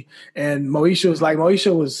TV. And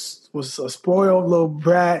Moesha was a spoiled little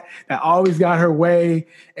brat that always got her way,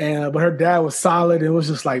 but her dad was solid. It was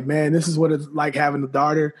just like, man, this is what it's like having a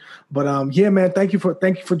daughter. But yeah, man, thank you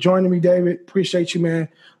for joining me, David. Appreciate you, man.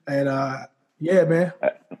 And yeah, man,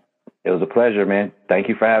 it was a pleasure, man. Thank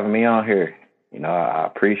you for having me on here. You know, I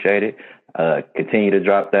appreciate it. Continue to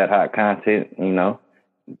drop that hot content. You know,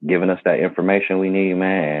 giving us that information we need,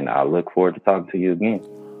 man. And I look forward to talking to you again.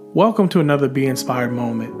 Welcome to another Be Inspired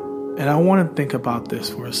moment. And I want to think about this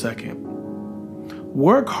for a second.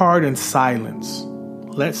 Work hard in silence.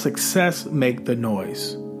 Let success make the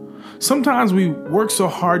noise. Sometimes we work so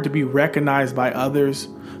hard to be recognized by others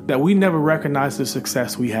that we never recognize the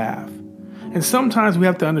success we have. And sometimes we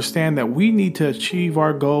have to understand that we need to achieve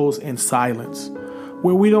our goals in silence,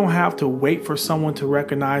 where we don't have to wait for someone to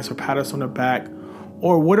recognize or pat us on the back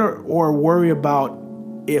or worry about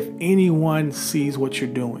if anyone sees what you're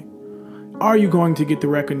doing. Are you going to get the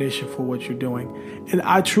recognition for what you're doing? And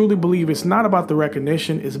I truly believe it's not about the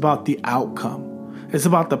recognition, it's about the outcome. It's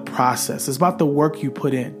about the process. It's about the work you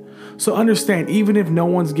put in. So understand, even if no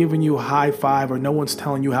one's giving you a high five or no one's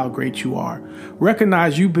telling you how great you are,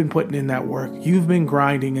 recognize you've been putting in that work. You've been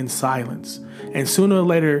grinding in silence. And sooner or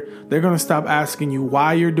later, they're going to stop asking you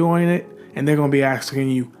why you're doing it, and they're going to be asking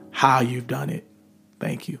you how you've done it.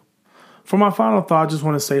 Thank you. For my final thought, I just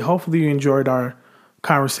want to say, hopefully you enjoyed our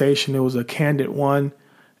conversation. It was a candid one,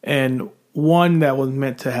 and one that was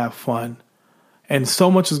meant to have fun. And so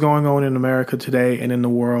much is going on in America today and in the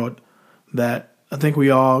world that I think we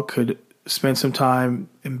all could spend some time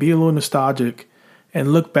and be a little nostalgic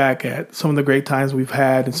and look back at some of the great times we've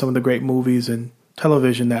had and some of the great movies and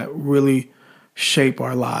television that really shape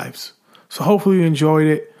our lives. So hopefully you enjoyed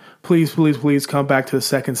it. Please, please, please come back to the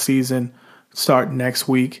second season. Start next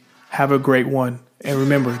week. Have a great one. And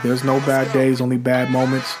remember, there's no bad days, only bad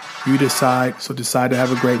moments. You decide, so decide to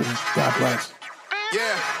have a great one. God bless.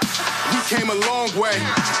 Yeah, we came a long way.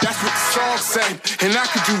 That's what the song say. And I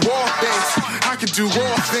can do all things. I can do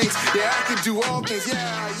all things. Yeah, I can do all things.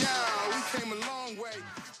 Yeah.